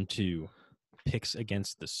on to picks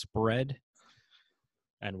against the spread.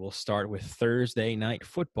 And we'll start with Thursday night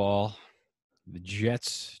football. The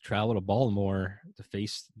Jets travel to Baltimore to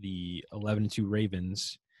face the 11-2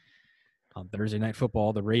 Ravens. On Thursday night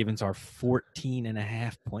football, the Ravens are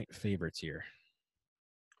 14.5-point favorites here.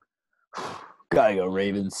 Gotta go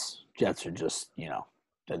Ravens. Jets are just,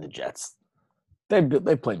 they're the Jets.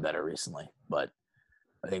 They played better recently, but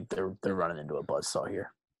I think they're running into a buzzsaw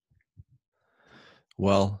here.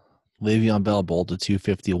 Well, Le'Veon Bell bowled a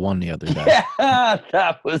 251 the other day.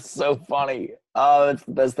 That was so funny. Oh, that's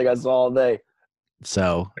the best thing I saw all day.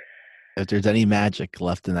 So, if there's any magic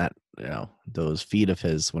left in that, those feet of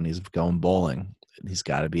his when he's going bowling, he's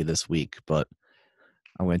got to be this week. But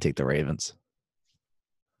I'm going to take the Ravens.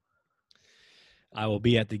 I will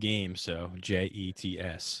be at the game, so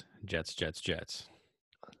Jets, Jets.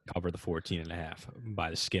 Cover the 14.5 by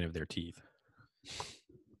the skin of their teeth.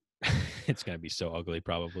 It's going to be so ugly,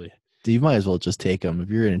 probably. You might as well just take them. If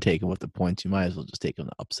you're going to take them with the points, you might as well just take them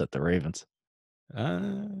to upset the Ravens.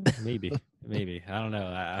 Maybe. I don't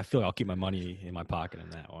know. I feel like I'll keep my money in my pocket in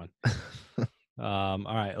that one. All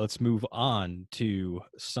right, let's move on to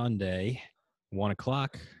Sunday, 1:00.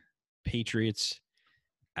 Patriots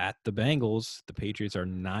at the Bengals. The Patriots are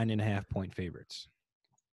 9.5-point favorites.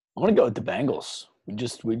 I want to go with the Bengals. We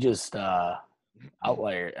just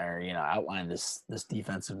outlined this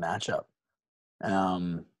defensive matchup.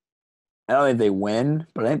 I don't think they win,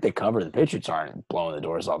 but I think they cover. The Patriots aren't blowing the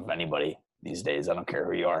doors off of anybody these days. I don't care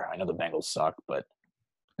who you are. I know the Bengals suck, but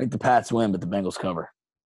I think the Pats win, but the Bengals cover.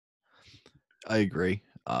 I agree.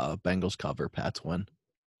 Bengals cover, Pats win.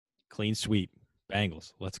 Clean sweep.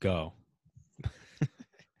 Bengals. Let's go.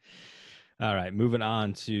 All right, moving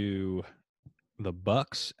on to the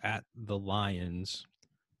Bucks at the Lions.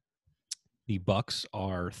 The Bucks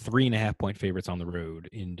are 3.5-point favorites on the road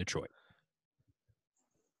in Detroit.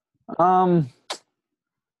 I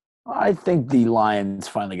think the Lions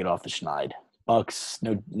finally get off the schneid. Bucks,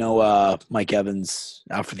 no Mike Evans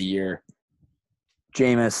out for the year.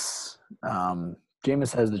 Jameis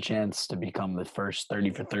has the chance to become the first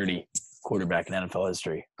 30 for 30 quarterback in NFL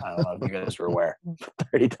history. I don't know if you guys were aware.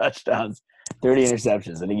 30 touchdowns, 30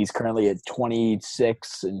 interceptions. I think he's currently at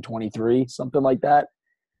 26 and 23, something like that.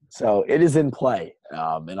 So it is in play,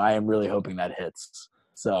 and I am really hoping that hits.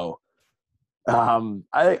 So I'm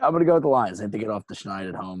going to go with the Lions. I think they get off the schneid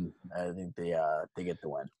at home. I think they get the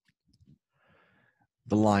win.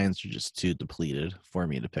 The Lions are just too depleted for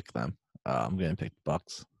me to pick them. I'm going to pick the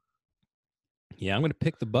Bucks. Yeah, I'm going to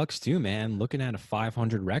pick the Bucks too, man. Looking at a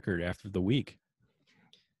 500 record after the week.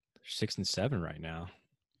 They're 6-7 right now.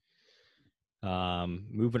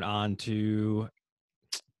 Moving on to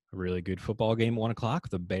a really good football game at 1:00.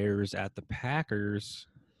 The Bears at the Packers.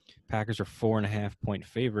 Packers are 4.5-point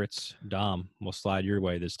favorites. Dom, we'll slide your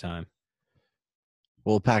way this time.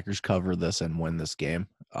 Well, Packers cover this and win this game.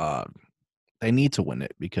 They need to win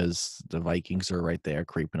it because the Vikings are right there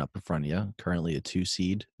creeping up in front of you. Currently a 2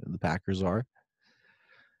 seed, the Packers are.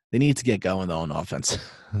 They need to get going, though, on offense.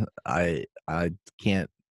 I can't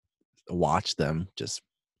watch them just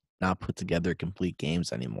not put together complete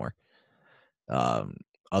games anymore.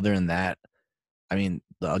 Other than that, I mean,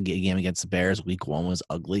 the game against the Bears week 1 was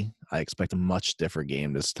ugly. I expect a much different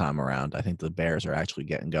game this time around. I think the Bears are actually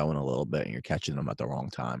getting going a little bit, and you're catching them at the wrong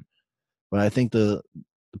time. But I think the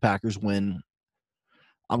Packers win.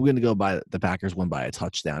 I'm going to go by the Packers win by a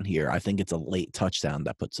touchdown here. I think it's a late touchdown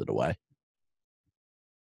that puts it away.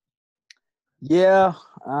 Yeah,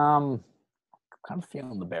 I'm kind of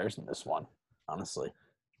feeling the Bears in this one. honestly.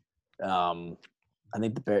 I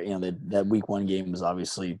think the Bears, that week 1 game was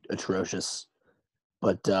obviously atrocious,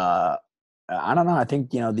 but I don't know. I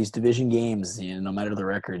think these division games, no matter the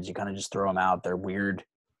records, you kind of just throw them out. They're weird.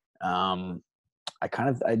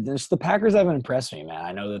 Just the Packers haven't impressed me, man.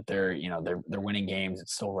 I know that they're winning games.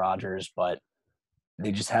 It's still Rodgers, but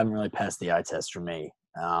they just haven't really passed the eye test for me.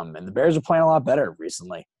 And the Bears are playing a lot better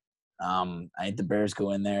recently. I think the Bears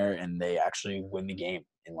go in there and they actually win the game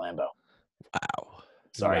in Lambeau. Wow.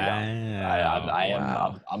 Sorry, Wow. Dom.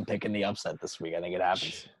 Wow. I'm picking the upset this week. I think it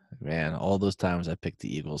happens. Man, all those times I picked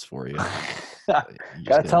the Eagles for you.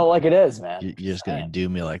 Gotta tell it like it is, man. You're just going to do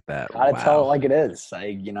me like that. Gotta tell it Wow. like it is.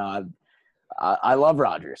 I love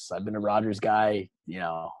Rodgers. I've been a Rodgers guy,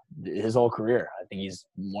 his whole career. I think he's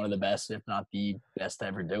one of the best, if not the best to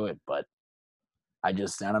ever do it. But I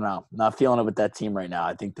don't know. Not feeling it with that team right now.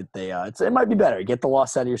 I think that it might be better. Get the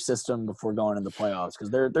loss out of your system before going into the playoffs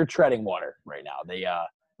because they're treading water right now.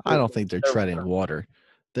 I don't think they're treading water.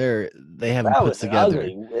 They haven't that put was together.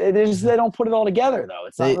 ugly. They don't put it all together though.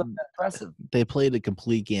 It's not really that impressive. They played a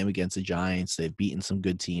complete game against the Giants. They've beaten some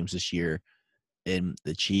good teams this year. And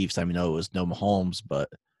the Chiefs, it was no Mahomes, but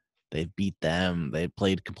they've beat them. They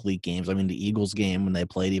played complete games. The Eagles game when they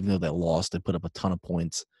played, even though they lost, they put up a ton of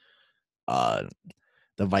points.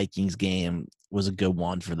 The Vikings game was a good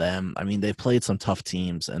one for them. They've played some tough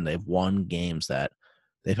teams and they've won games that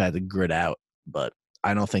they've had to grit out. But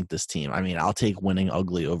I don't think this team. I'll take winning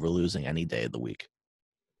ugly over losing any day of the week.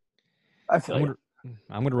 I feel you.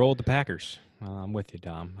 I'm going to roll with the Packers. I'm with you,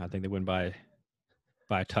 Dom. I think they win by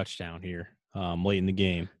a touchdown here late in the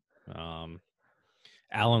game.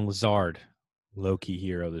 Alan Lazard, low-key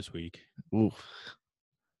hero this week. Ooh.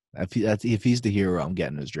 If he's the hero, I'm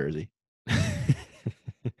getting his jersey.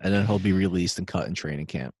 And then he'll be released and cut in training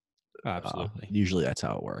camp. Absolutely. Usually that's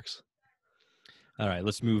how it works. All right,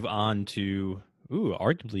 let's move on to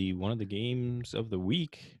arguably one of the games of the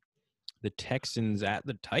week. The Texans at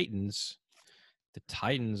the Titans. The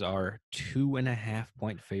Titans are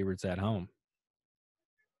 2.5-point favorites at home.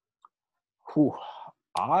 Whew.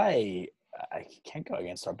 I can't go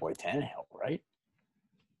against our boy Tannehill, right?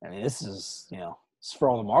 This is it's for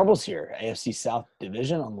all the marbles here. AFC South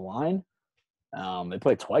Division on the line. They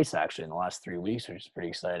played twice actually in the last 3 weeks, which is pretty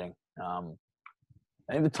exciting. I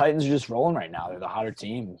think the Titans are just rolling right now. They're the hotter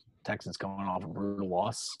team. Texans coming off a brutal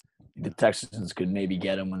loss. The Texans could maybe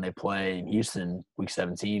get them when they play in Houston week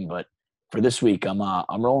 17, but for this week, I'm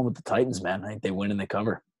rolling with the Titans, man. I think they win and they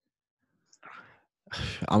cover.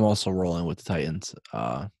 I'm also rolling with the Titans.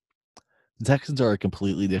 The Texans are a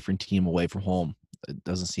completely different team away from home. It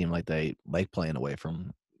doesn't seem like they like playing away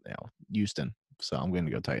from Houston. So I'm going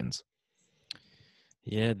to go Titans.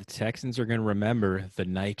 Yeah, the Texans are going to remember the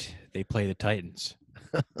night they play the Titans.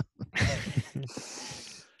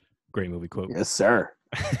 Great movie quote. Yes, sir.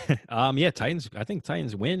 Yeah, Titans. I think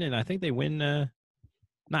Titans win, and I think they win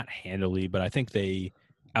not handily, but I think they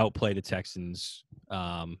outplay the Texans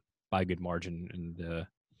by a good margin, and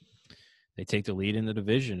they take the lead in the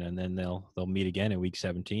division, and then they'll meet again in week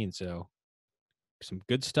 17. So some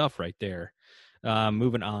good stuff right there.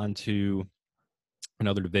 Moving on to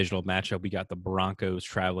another divisional matchup, we got the Broncos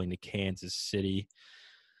traveling to Kansas City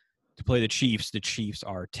to play the Chiefs. The Chiefs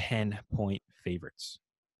are 10-point favorites.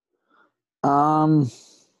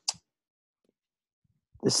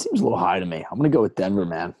 This seems a little high to me. I'm going to go with Denver,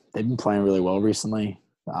 man. They've been playing really well recently.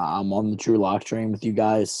 I'm on the Drew Lock train with you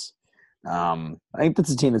guys. I think that's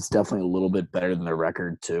a team that's definitely a little bit better than their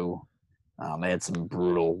record, too. They had some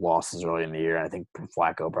brutal losses early in the year. I think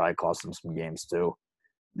Flacco probably cost them some games, too.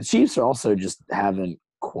 The Chiefs are also just haven't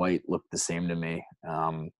quite looked the same to me.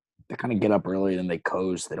 They kind of get up early, then they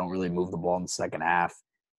coast. They don't really move the ball in the second half.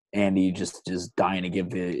 Andy just is dying to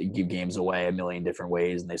give games away a million different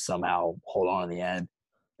ways, and they somehow hold on in the end.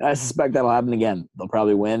 And I suspect that'll happen again. They'll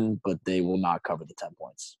probably win, but they will not cover the 10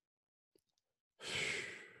 points.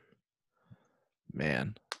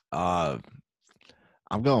 Man, I'm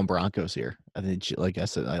going Broncos here. I think, like I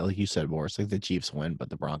said, like you said, Morris, I think the Chiefs win, but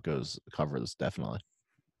the Broncos cover this definitely.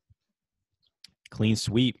 Clean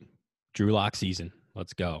sweep. Drew Lock season.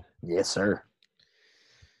 Let's go. Yes, sir.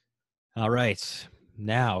 All right.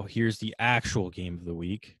 Now, here's the actual game of the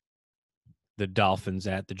week. The Dolphins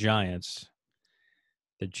at the Giants.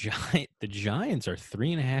 The Giants are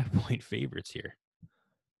 3.5-point favorites here.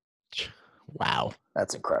 Wow.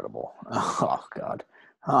 That's incredible. Oh, God.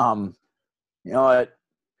 You know what?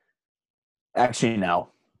 Actually, no.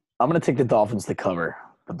 I'm going to take the Dolphins to cover,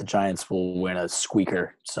 but the Giants will win a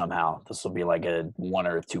squeaker somehow. This will be like a 1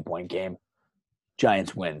 or 2 point game.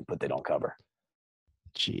 Giants win, but they don't cover.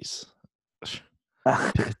 Jeez.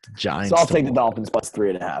 Giants. So I'll to take the win. Dolphins plus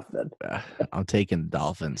 3.5 then. I'm taking the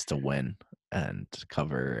Dolphins to win and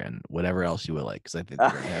cover and whatever else you would like because I think they're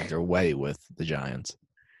going to have their way with the Giants.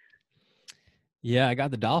 Yeah, I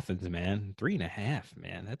got the Dolphins, man. 3.5,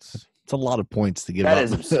 man. It's a lot of points to give That up.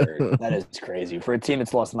 is absurd. That is crazy for a team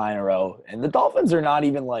that's lost 9 in a row. And the Dolphins are not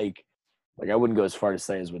even like I wouldn't go as far to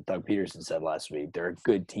say as what Doug Peterson said last week. They're a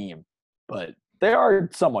good team, but they are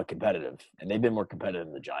somewhat competitive, and they've been more competitive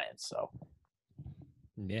than the Giants. So,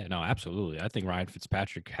 yeah, no, absolutely. I think Ryan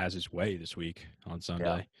Fitzpatrick has his way this week on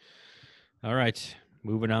Sunday. Yeah. All right,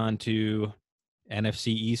 moving on to NFC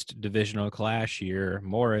East divisional clash here.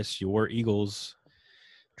 Morris, your Eagles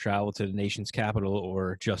travel to the nation's capital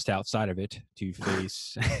or just outside of it to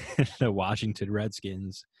face the Washington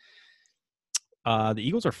Redskins. The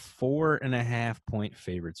Eagles are 4.5-point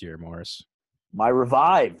favorites here, Morris. My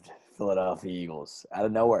revived Philadelphia Eagles out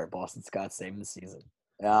of nowhere. Boston Scott saving the season.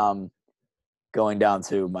 Going down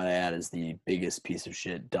to, might I add, is the biggest piece of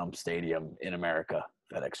shit dump stadium in America,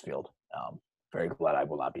 FedEx Field. Very glad I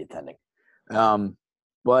will not be attending.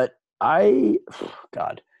 But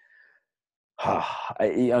God.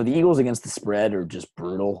 The Eagles against the spread are just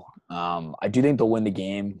brutal. I do think they'll win the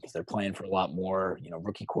game because they're playing for a lot more.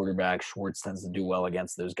 Rookie quarterback Schwartz tends to do well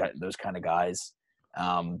against those kind of guys.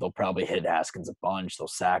 They'll probably hit Haskins a bunch. They'll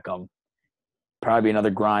sack him. Probably another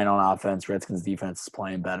grind on offense. Redskins defense is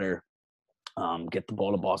playing better. Get the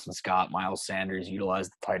ball to Boston Scott, Miles Sanders, utilize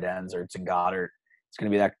the tight ends, Ertz and Goddard. It's going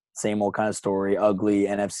to be that same old kind of story. Ugly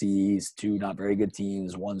NFCs, two not very good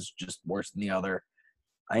teams. One's just worse than the other.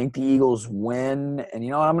 I think the Eagles win, and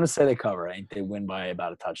you know what? I'm going to say they cover. I think they win by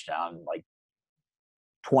about a touchdown, like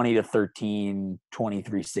 20-13,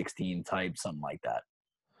 23-16 type, something like that.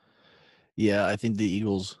 Yeah, I think the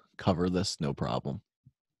Eagles cover this, no problem.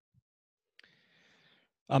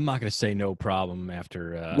 I'm not going to say no problem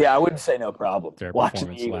after. I wouldn't say no problem. Their Watching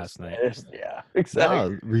performance the Eagles, last night. Yeah, exactly.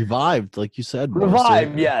 No, revived, like you said.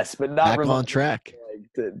 Revived, yes, but not back on track.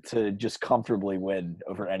 To just comfortably win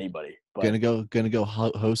over anybody. But, gonna go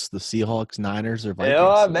host the Seahawks, Niners, or Vikings.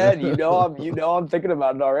 Yeah, man, I'm thinking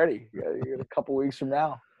about it already. A couple weeks from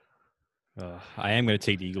now. I am going to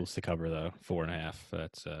take the Eagles to cover though, 4.5.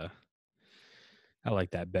 That's I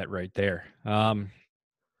like that bet right there.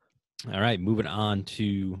 All right, moving on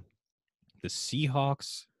to the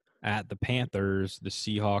Seahawks at the Panthers. The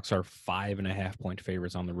Seahawks are 5.5-point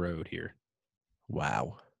favorites on the road here.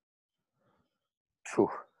 Wow. Whew.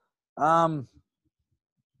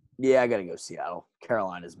 Yeah, I got to go Seattle.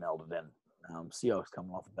 Carolina's melded in. Seahawks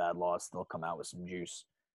coming off a bad loss. They'll come out with some juice.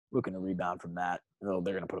 Looking to rebound from that. They're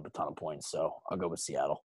going to put up a ton of points, so I'll go with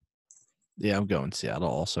Seattle. Yeah, I'm going Seattle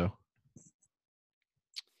also.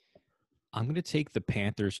 I'm going to take the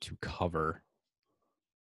Panthers to cover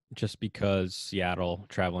just because Seattle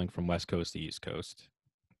traveling from West Coast to East Coast.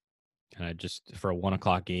 And for a 1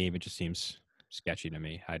 o'clock game, it just seems sketchy to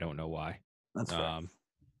me. I don't know why. That's fair.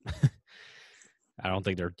 I don't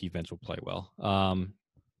think their defense will play well.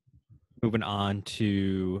 Moving on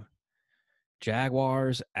to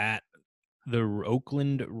Jaguars at the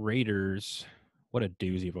Oakland Raiders. What a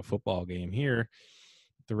doozy of a football game here.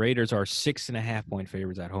 The Raiders are 6.5-point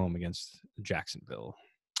favorites at home against Jacksonville.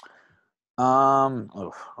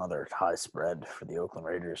 Another high spread for the Oakland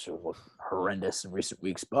Raiders, who have looked horrendous in recent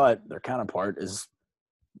weeks, but their counterpart is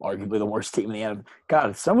arguably the worst team in the NFL.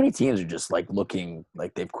 God, so many teams are just looking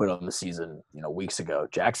like they've quit on the season, weeks ago.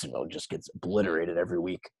 Jacksonville just gets obliterated every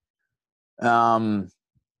week. Oh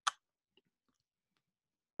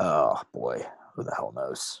boy, who the hell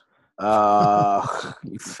knows?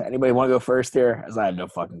 Anybody want to go first here? As I have no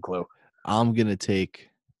fucking clue. I'm gonna take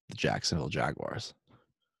the Jacksonville Jaguars.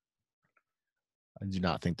 I do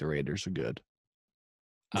not think the Raiders are good.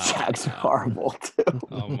 Jags are horrible too.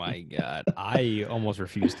 Oh my god, I almost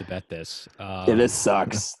refuse to bet this. This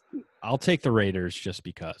sucks. I'll take the Raiders just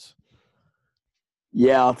because.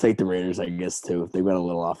 Yeah, I'll take the Raiders, I guess too. If they've got a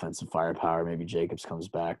little offensive firepower, maybe Jacobs comes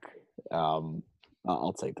back.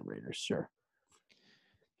 I'll take the Raiders, sure.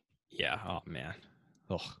 Yeah. Oh man.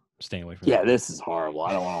 I'm staying away from. Yeah, this is horrible.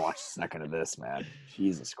 I don't want to watch a second of this, man.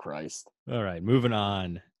 Jesus Christ. All right, moving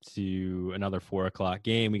on to another 4 o'clock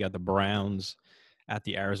game. We got the Browns at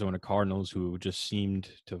the Arizona Cardinals, who just seemed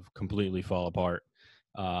to completely fall apart.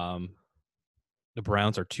 The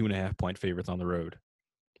Browns are 2.5-point favorites on the road.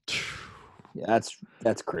 Yeah,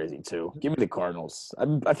 that's crazy too. Give me the Cardinals. I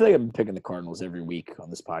feel like I've been picking the Cardinals every week on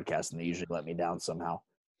this podcast, and they usually let me down somehow.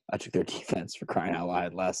 I took their defense for crying out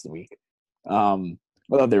loud last week. I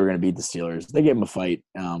thought they were going to beat the Steelers. They gave them a fight,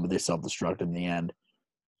 but they self-destructed in the end.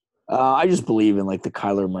 I just believe in the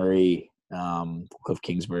Kyler Murray, Cliff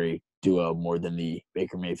Kingsbury duo more than the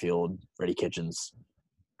Baker Mayfield, Freddie Kitchens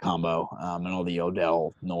combo, and all the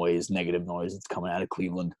Odell noise, negative noise that's coming out of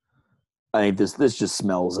Cleveland. I think this just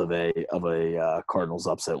smells of a Cardinals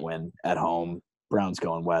upset win at home. Browns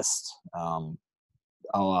going west. I'll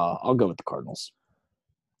go with the Cardinals.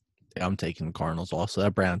 Yeah, I'm taking the Cardinals also.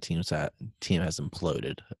 That Brown team has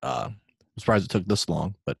imploded. I'm surprised it took this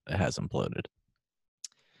long, but it has imploded.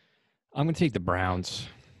 I'm going to take the Browns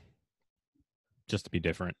just to be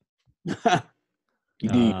different. You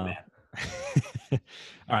do, man.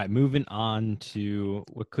 All right, moving on to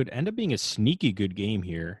what could end up being a sneaky good game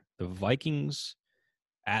here. The Vikings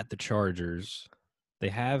at the Chargers. They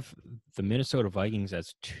have the Minnesota Vikings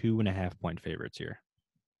as 2.5-point favorites here.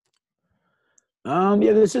 Yeah,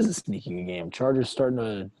 this is a sneaky game. Chargers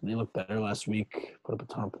they looked better last week, put up a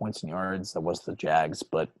ton of points and yards. That was the Jags,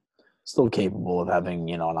 but still capable of having,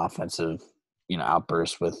 an offensive,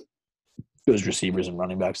 outburst with those receivers and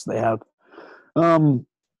running backs they have. I'm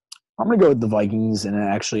going to go with the Vikings in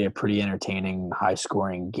actually a pretty entertaining,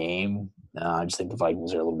 high-scoring game. I just think the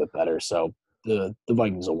Vikings are a little bit better, so the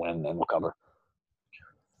Vikings will win and will cover.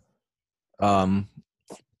 I'm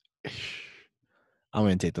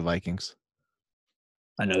going to take the Vikings.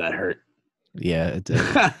 I know that hurt. Yeah, it did.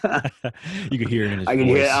 You could hear it in his voice. I can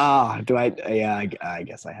hear it. Do I? Yeah, I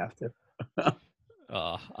guess I have to.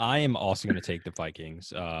 I am also going to take the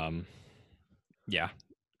Vikings. Yeah,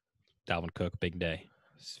 Dalvin Cook, big day.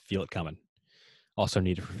 Feel it coming. Also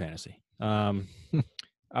needed for fantasy.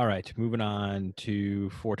 All right, moving on to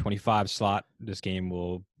 425 slot. This game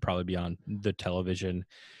will probably be on the television.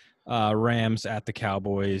 Rams at the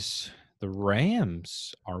Cowboys. The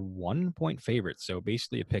Rams are 1-point favorites, so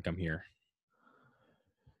basically a pick 'em here.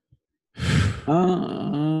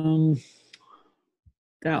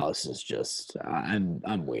 Dallas is just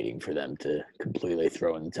I'm waiting for them to completely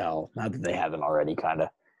throw in the towel. Not that they haven't already, kind of.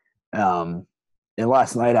 And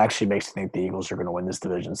last night actually makes me think the Eagles are going to win this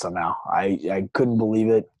division somehow. I couldn't believe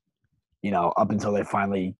it, up until they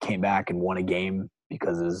finally came back and won a game,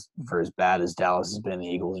 because for as bad as Dallas has been, the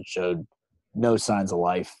Eagles have showed no signs of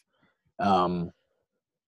life.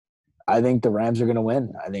 I think the Rams are going to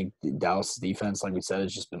win. I think Dallas' defense, like we said,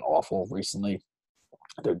 has just been awful recently.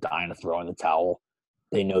 They're dying to throw in the towel.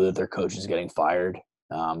 They know that their coach is getting fired.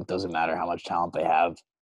 It doesn't matter how much talent they have.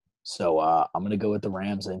 So I'm going to go with the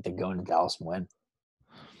Rams. I think they go into Dallas and win.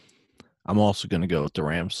 I'm also going to go with the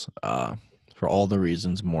Rams for all the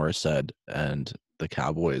reasons Morris said. And the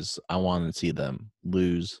Cowboys, I want to see them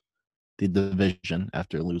lose the division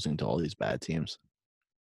after losing to all these bad teams.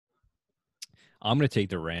 I'm going to take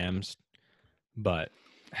the Rams, but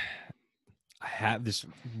I have this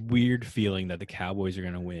weird feeling that the Cowboys are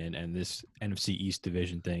going to win, and this NFC East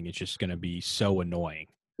division thing is just going to be so annoying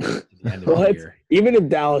at the end of the year. Even if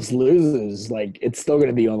Dallas loses, it's still going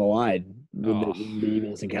to be on the line when the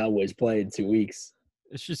Eagles and Cowboys play in 2 weeks.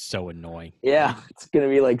 It's just so annoying. Yeah, it's going to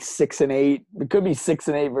be 6-8. It could be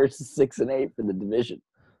 6-8 versus 6-8 for the division.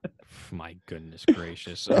 My goodness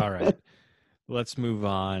gracious. All right. Let's move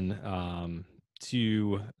on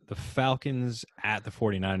to the Falcons at the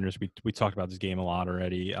 49ers. We talked about this game a lot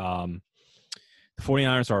already. The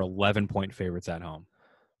 49ers are 11-point favorites at home.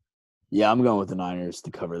 Yeah, I'm going with the Niners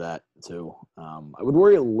to cover that too. I would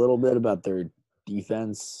worry a little bit about their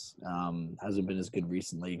defense. Hasn't been as good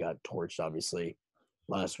recently. Got torched, obviously,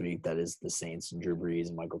 last week. That is the Saints and Drew Brees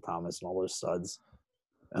and Michael Thomas and all those studs.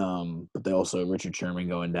 But they also, Richard Sherman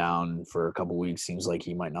going down for a couple weeks. Seems like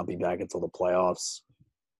he might not be back until the playoffs.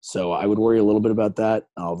 So I would worry a little bit about that,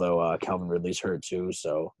 although Calvin Ridley's hurt too,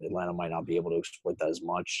 so Atlanta might not be able to exploit that as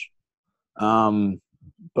much.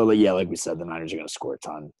 But yeah, like we said, the Niners are going to score a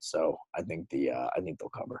ton, so I think they'll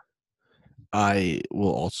cover. I will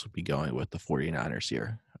also be going with the 49ers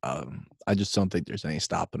here. I just don't think there's any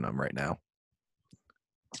stopping them right now.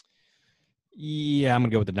 Yeah, I'm going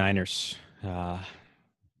to go with the Niners.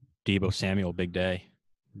 Deebo Samuel, big day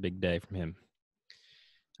from him.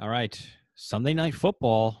 All right. Sunday Night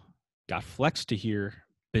Football got flexed to here.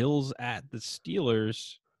 Bills at the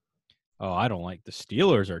Steelers. Oh, I don't like the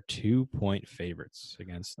Steelers are 2-point favorites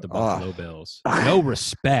against the Buffalo Bills. No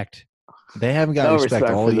respect. They haven't got respect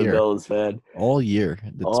all for year. The Bills, man. All year.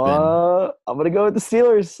 I'm gonna go with the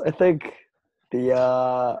Steelers. I think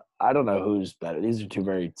I don't know who's better. These are two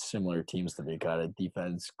very similar teams to me. Kind of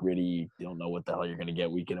defense, gritty. You don't know what the hell you're gonna get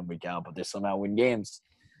week in and week out, but they somehow win games.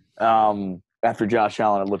 After Josh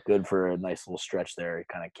Allen, it looked good for a nice little stretch there. He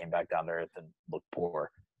kind of came back down to earth and looked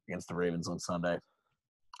poor against the Ravens on Sunday.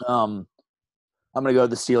 I'm going to go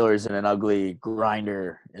with the Steelers in an ugly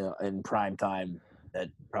grinder in prime time that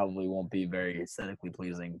probably won't be very aesthetically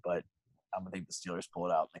pleasing, but I'm going to think the Steelers pull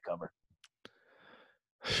it out and they cover.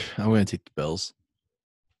 I'm going to take the Bills.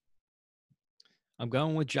 I'm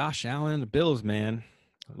going with Josh Allen and the Bills, man.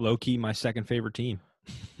 Low key, my second favorite team.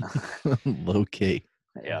 Low key.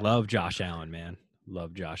 Yeah. Love Josh Allen, man.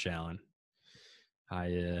 Love Josh Allen.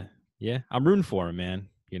 I'm rooting for him, man.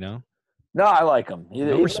 You know, No, I like him.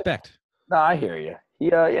 no respect. No, I hear you.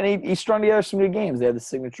 He strung together some good games. They had the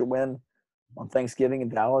signature win on Thanksgiving in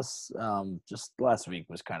Dallas. Just last week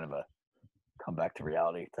was kind of a comeback to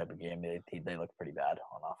reality type of game. They looked pretty bad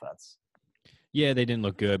on offense. Yeah, they didn't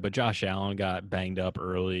look good, but Josh Allen got banged up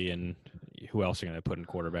early, and who else are going to put in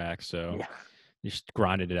quarterback? So Yeah. just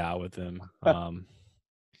grinded it out with them.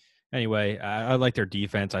 Anyway, I like their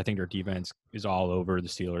defense. I think their defense is all over the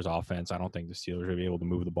Steelers' offense. I don't think the Steelers will be able to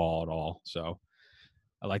move the ball at all. So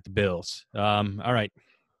I like the Bills. All right,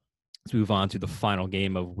 let's move on to the final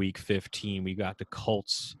game of Week 15. We got the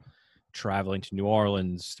Colts traveling to New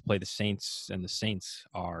Orleans to play the Saints, and the Saints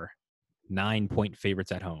are 9-point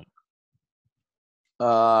favorites at home.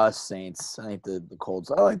 Saints. I think the Colts.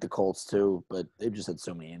 I like the Colts too, but they've just had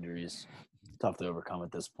so many injuries. Tough to overcome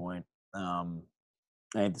at this point. I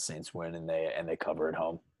think the Saints win and they cover at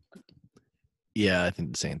home. Yeah, I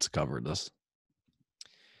think the Saints covered this.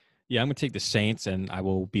 Yeah, I'm going to take the Saints, and I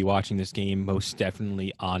will be watching this game most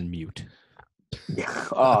definitely on mute. Yeah.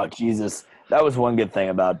 Oh, Jesus. That was one good thing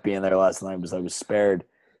about being there last night was I was spared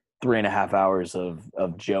 3.5 hours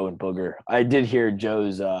of Joe and Booger. I did hear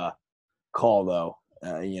Joe's call, though,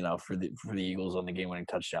 for the Eagles on the game-winning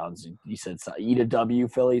touchdowns. He said, eat a W,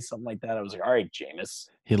 Philly, something like that. I was like, all right, Jameis.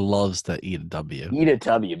 He loves to eat a W. Eat a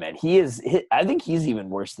W, man. I think he's even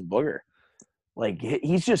worse than Booger. Like,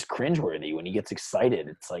 he's just cringeworthy when he gets excited.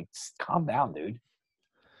 It's like, calm down, dude.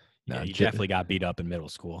 Yeah, he definitely got beat up in middle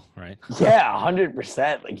school, right? Yeah,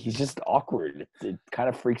 100%. Like, he's just awkward. It kind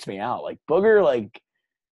of freaks me out. Like, Booger, like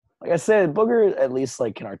I said, Booger at least,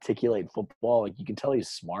 like, can articulate football. Like, you can tell he's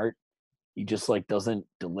smart. He just, like, doesn't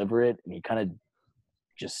deliver it, and he kind of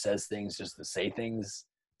just says things just to say things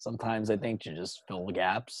sometimes, I think, to just fill the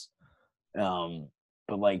gaps.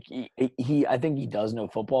 But, like, I think he does know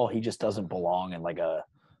football. He just doesn't belong in, like, a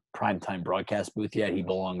primetime broadcast booth yet. He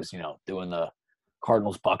belongs, doing the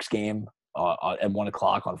Cardinals-Bucks game at 1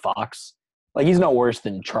 o'clock on Fox. Like, he's no worse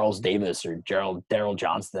than Charles Davis or Daryl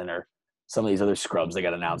Johnston or some of these other scrubs that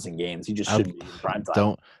got announcing games. He just shouldn't be in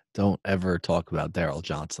primetime. Don't ever talk about Daryl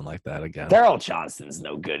Johnson like that again. Daryl Johnston's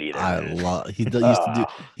no good either.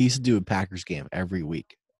 He used to do a Packers game every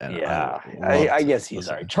week. And yeah, I guess he's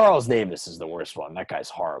all right. Charles Davis is the worst one. That guy's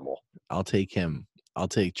horrible. I'll take him. I'll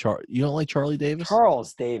take You don't like Charlie Davis?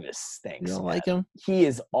 Charles Davis stinks. You don't like him? He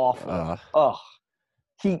is awful.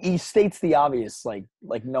 He states the obvious like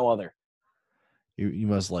no other. You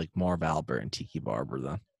must like Marv Albert and Tiki Barber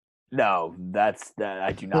then. No, that's that.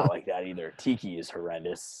 I do not like that either. Tiki is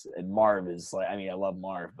horrendous, and Marv is like. I mean, I love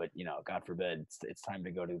Marv, but God forbid, it's time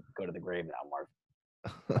to go to the grave now. Marv,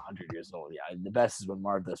 100 years old. Yeah, the best is when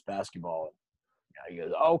Marv does basketball. And, he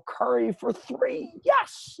goes, "Oh, Curry for 3,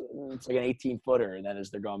 yes!" And it's like an 18-footer, and then as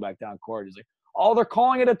they're going back down court, he's like, "Oh, they're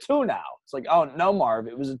calling it a 2 now." It's like, "Oh no, Marv,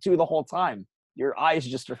 it was a 2 the whole time. Your eyes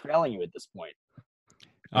just are failing you at this point."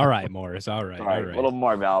 All right, Morris. All right. Little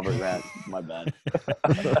Marv Albert, man. My bad.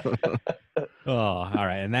 All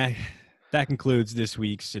right. And that concludes this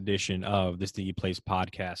week's edition of the Sneaky Place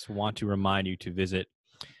podcast. I want to remind you to visit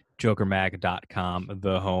jokermag.com,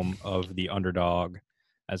 the home of the underdog,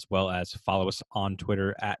 as well as follow us on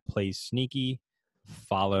Twitter at PlaySneaky.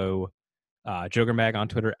 Follow JokerMag on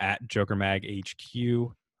Twitter at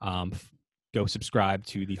JokerMagHQ. Go subscribe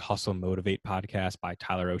to the Hustle Motivate podcast by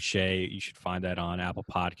Tyler O'Shea. You should find that on Apple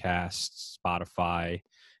Podcasts, Spotify,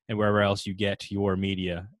 and wherever else you get your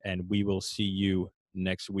media. And we will see you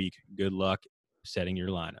next week. Good luck setting your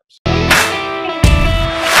lineups.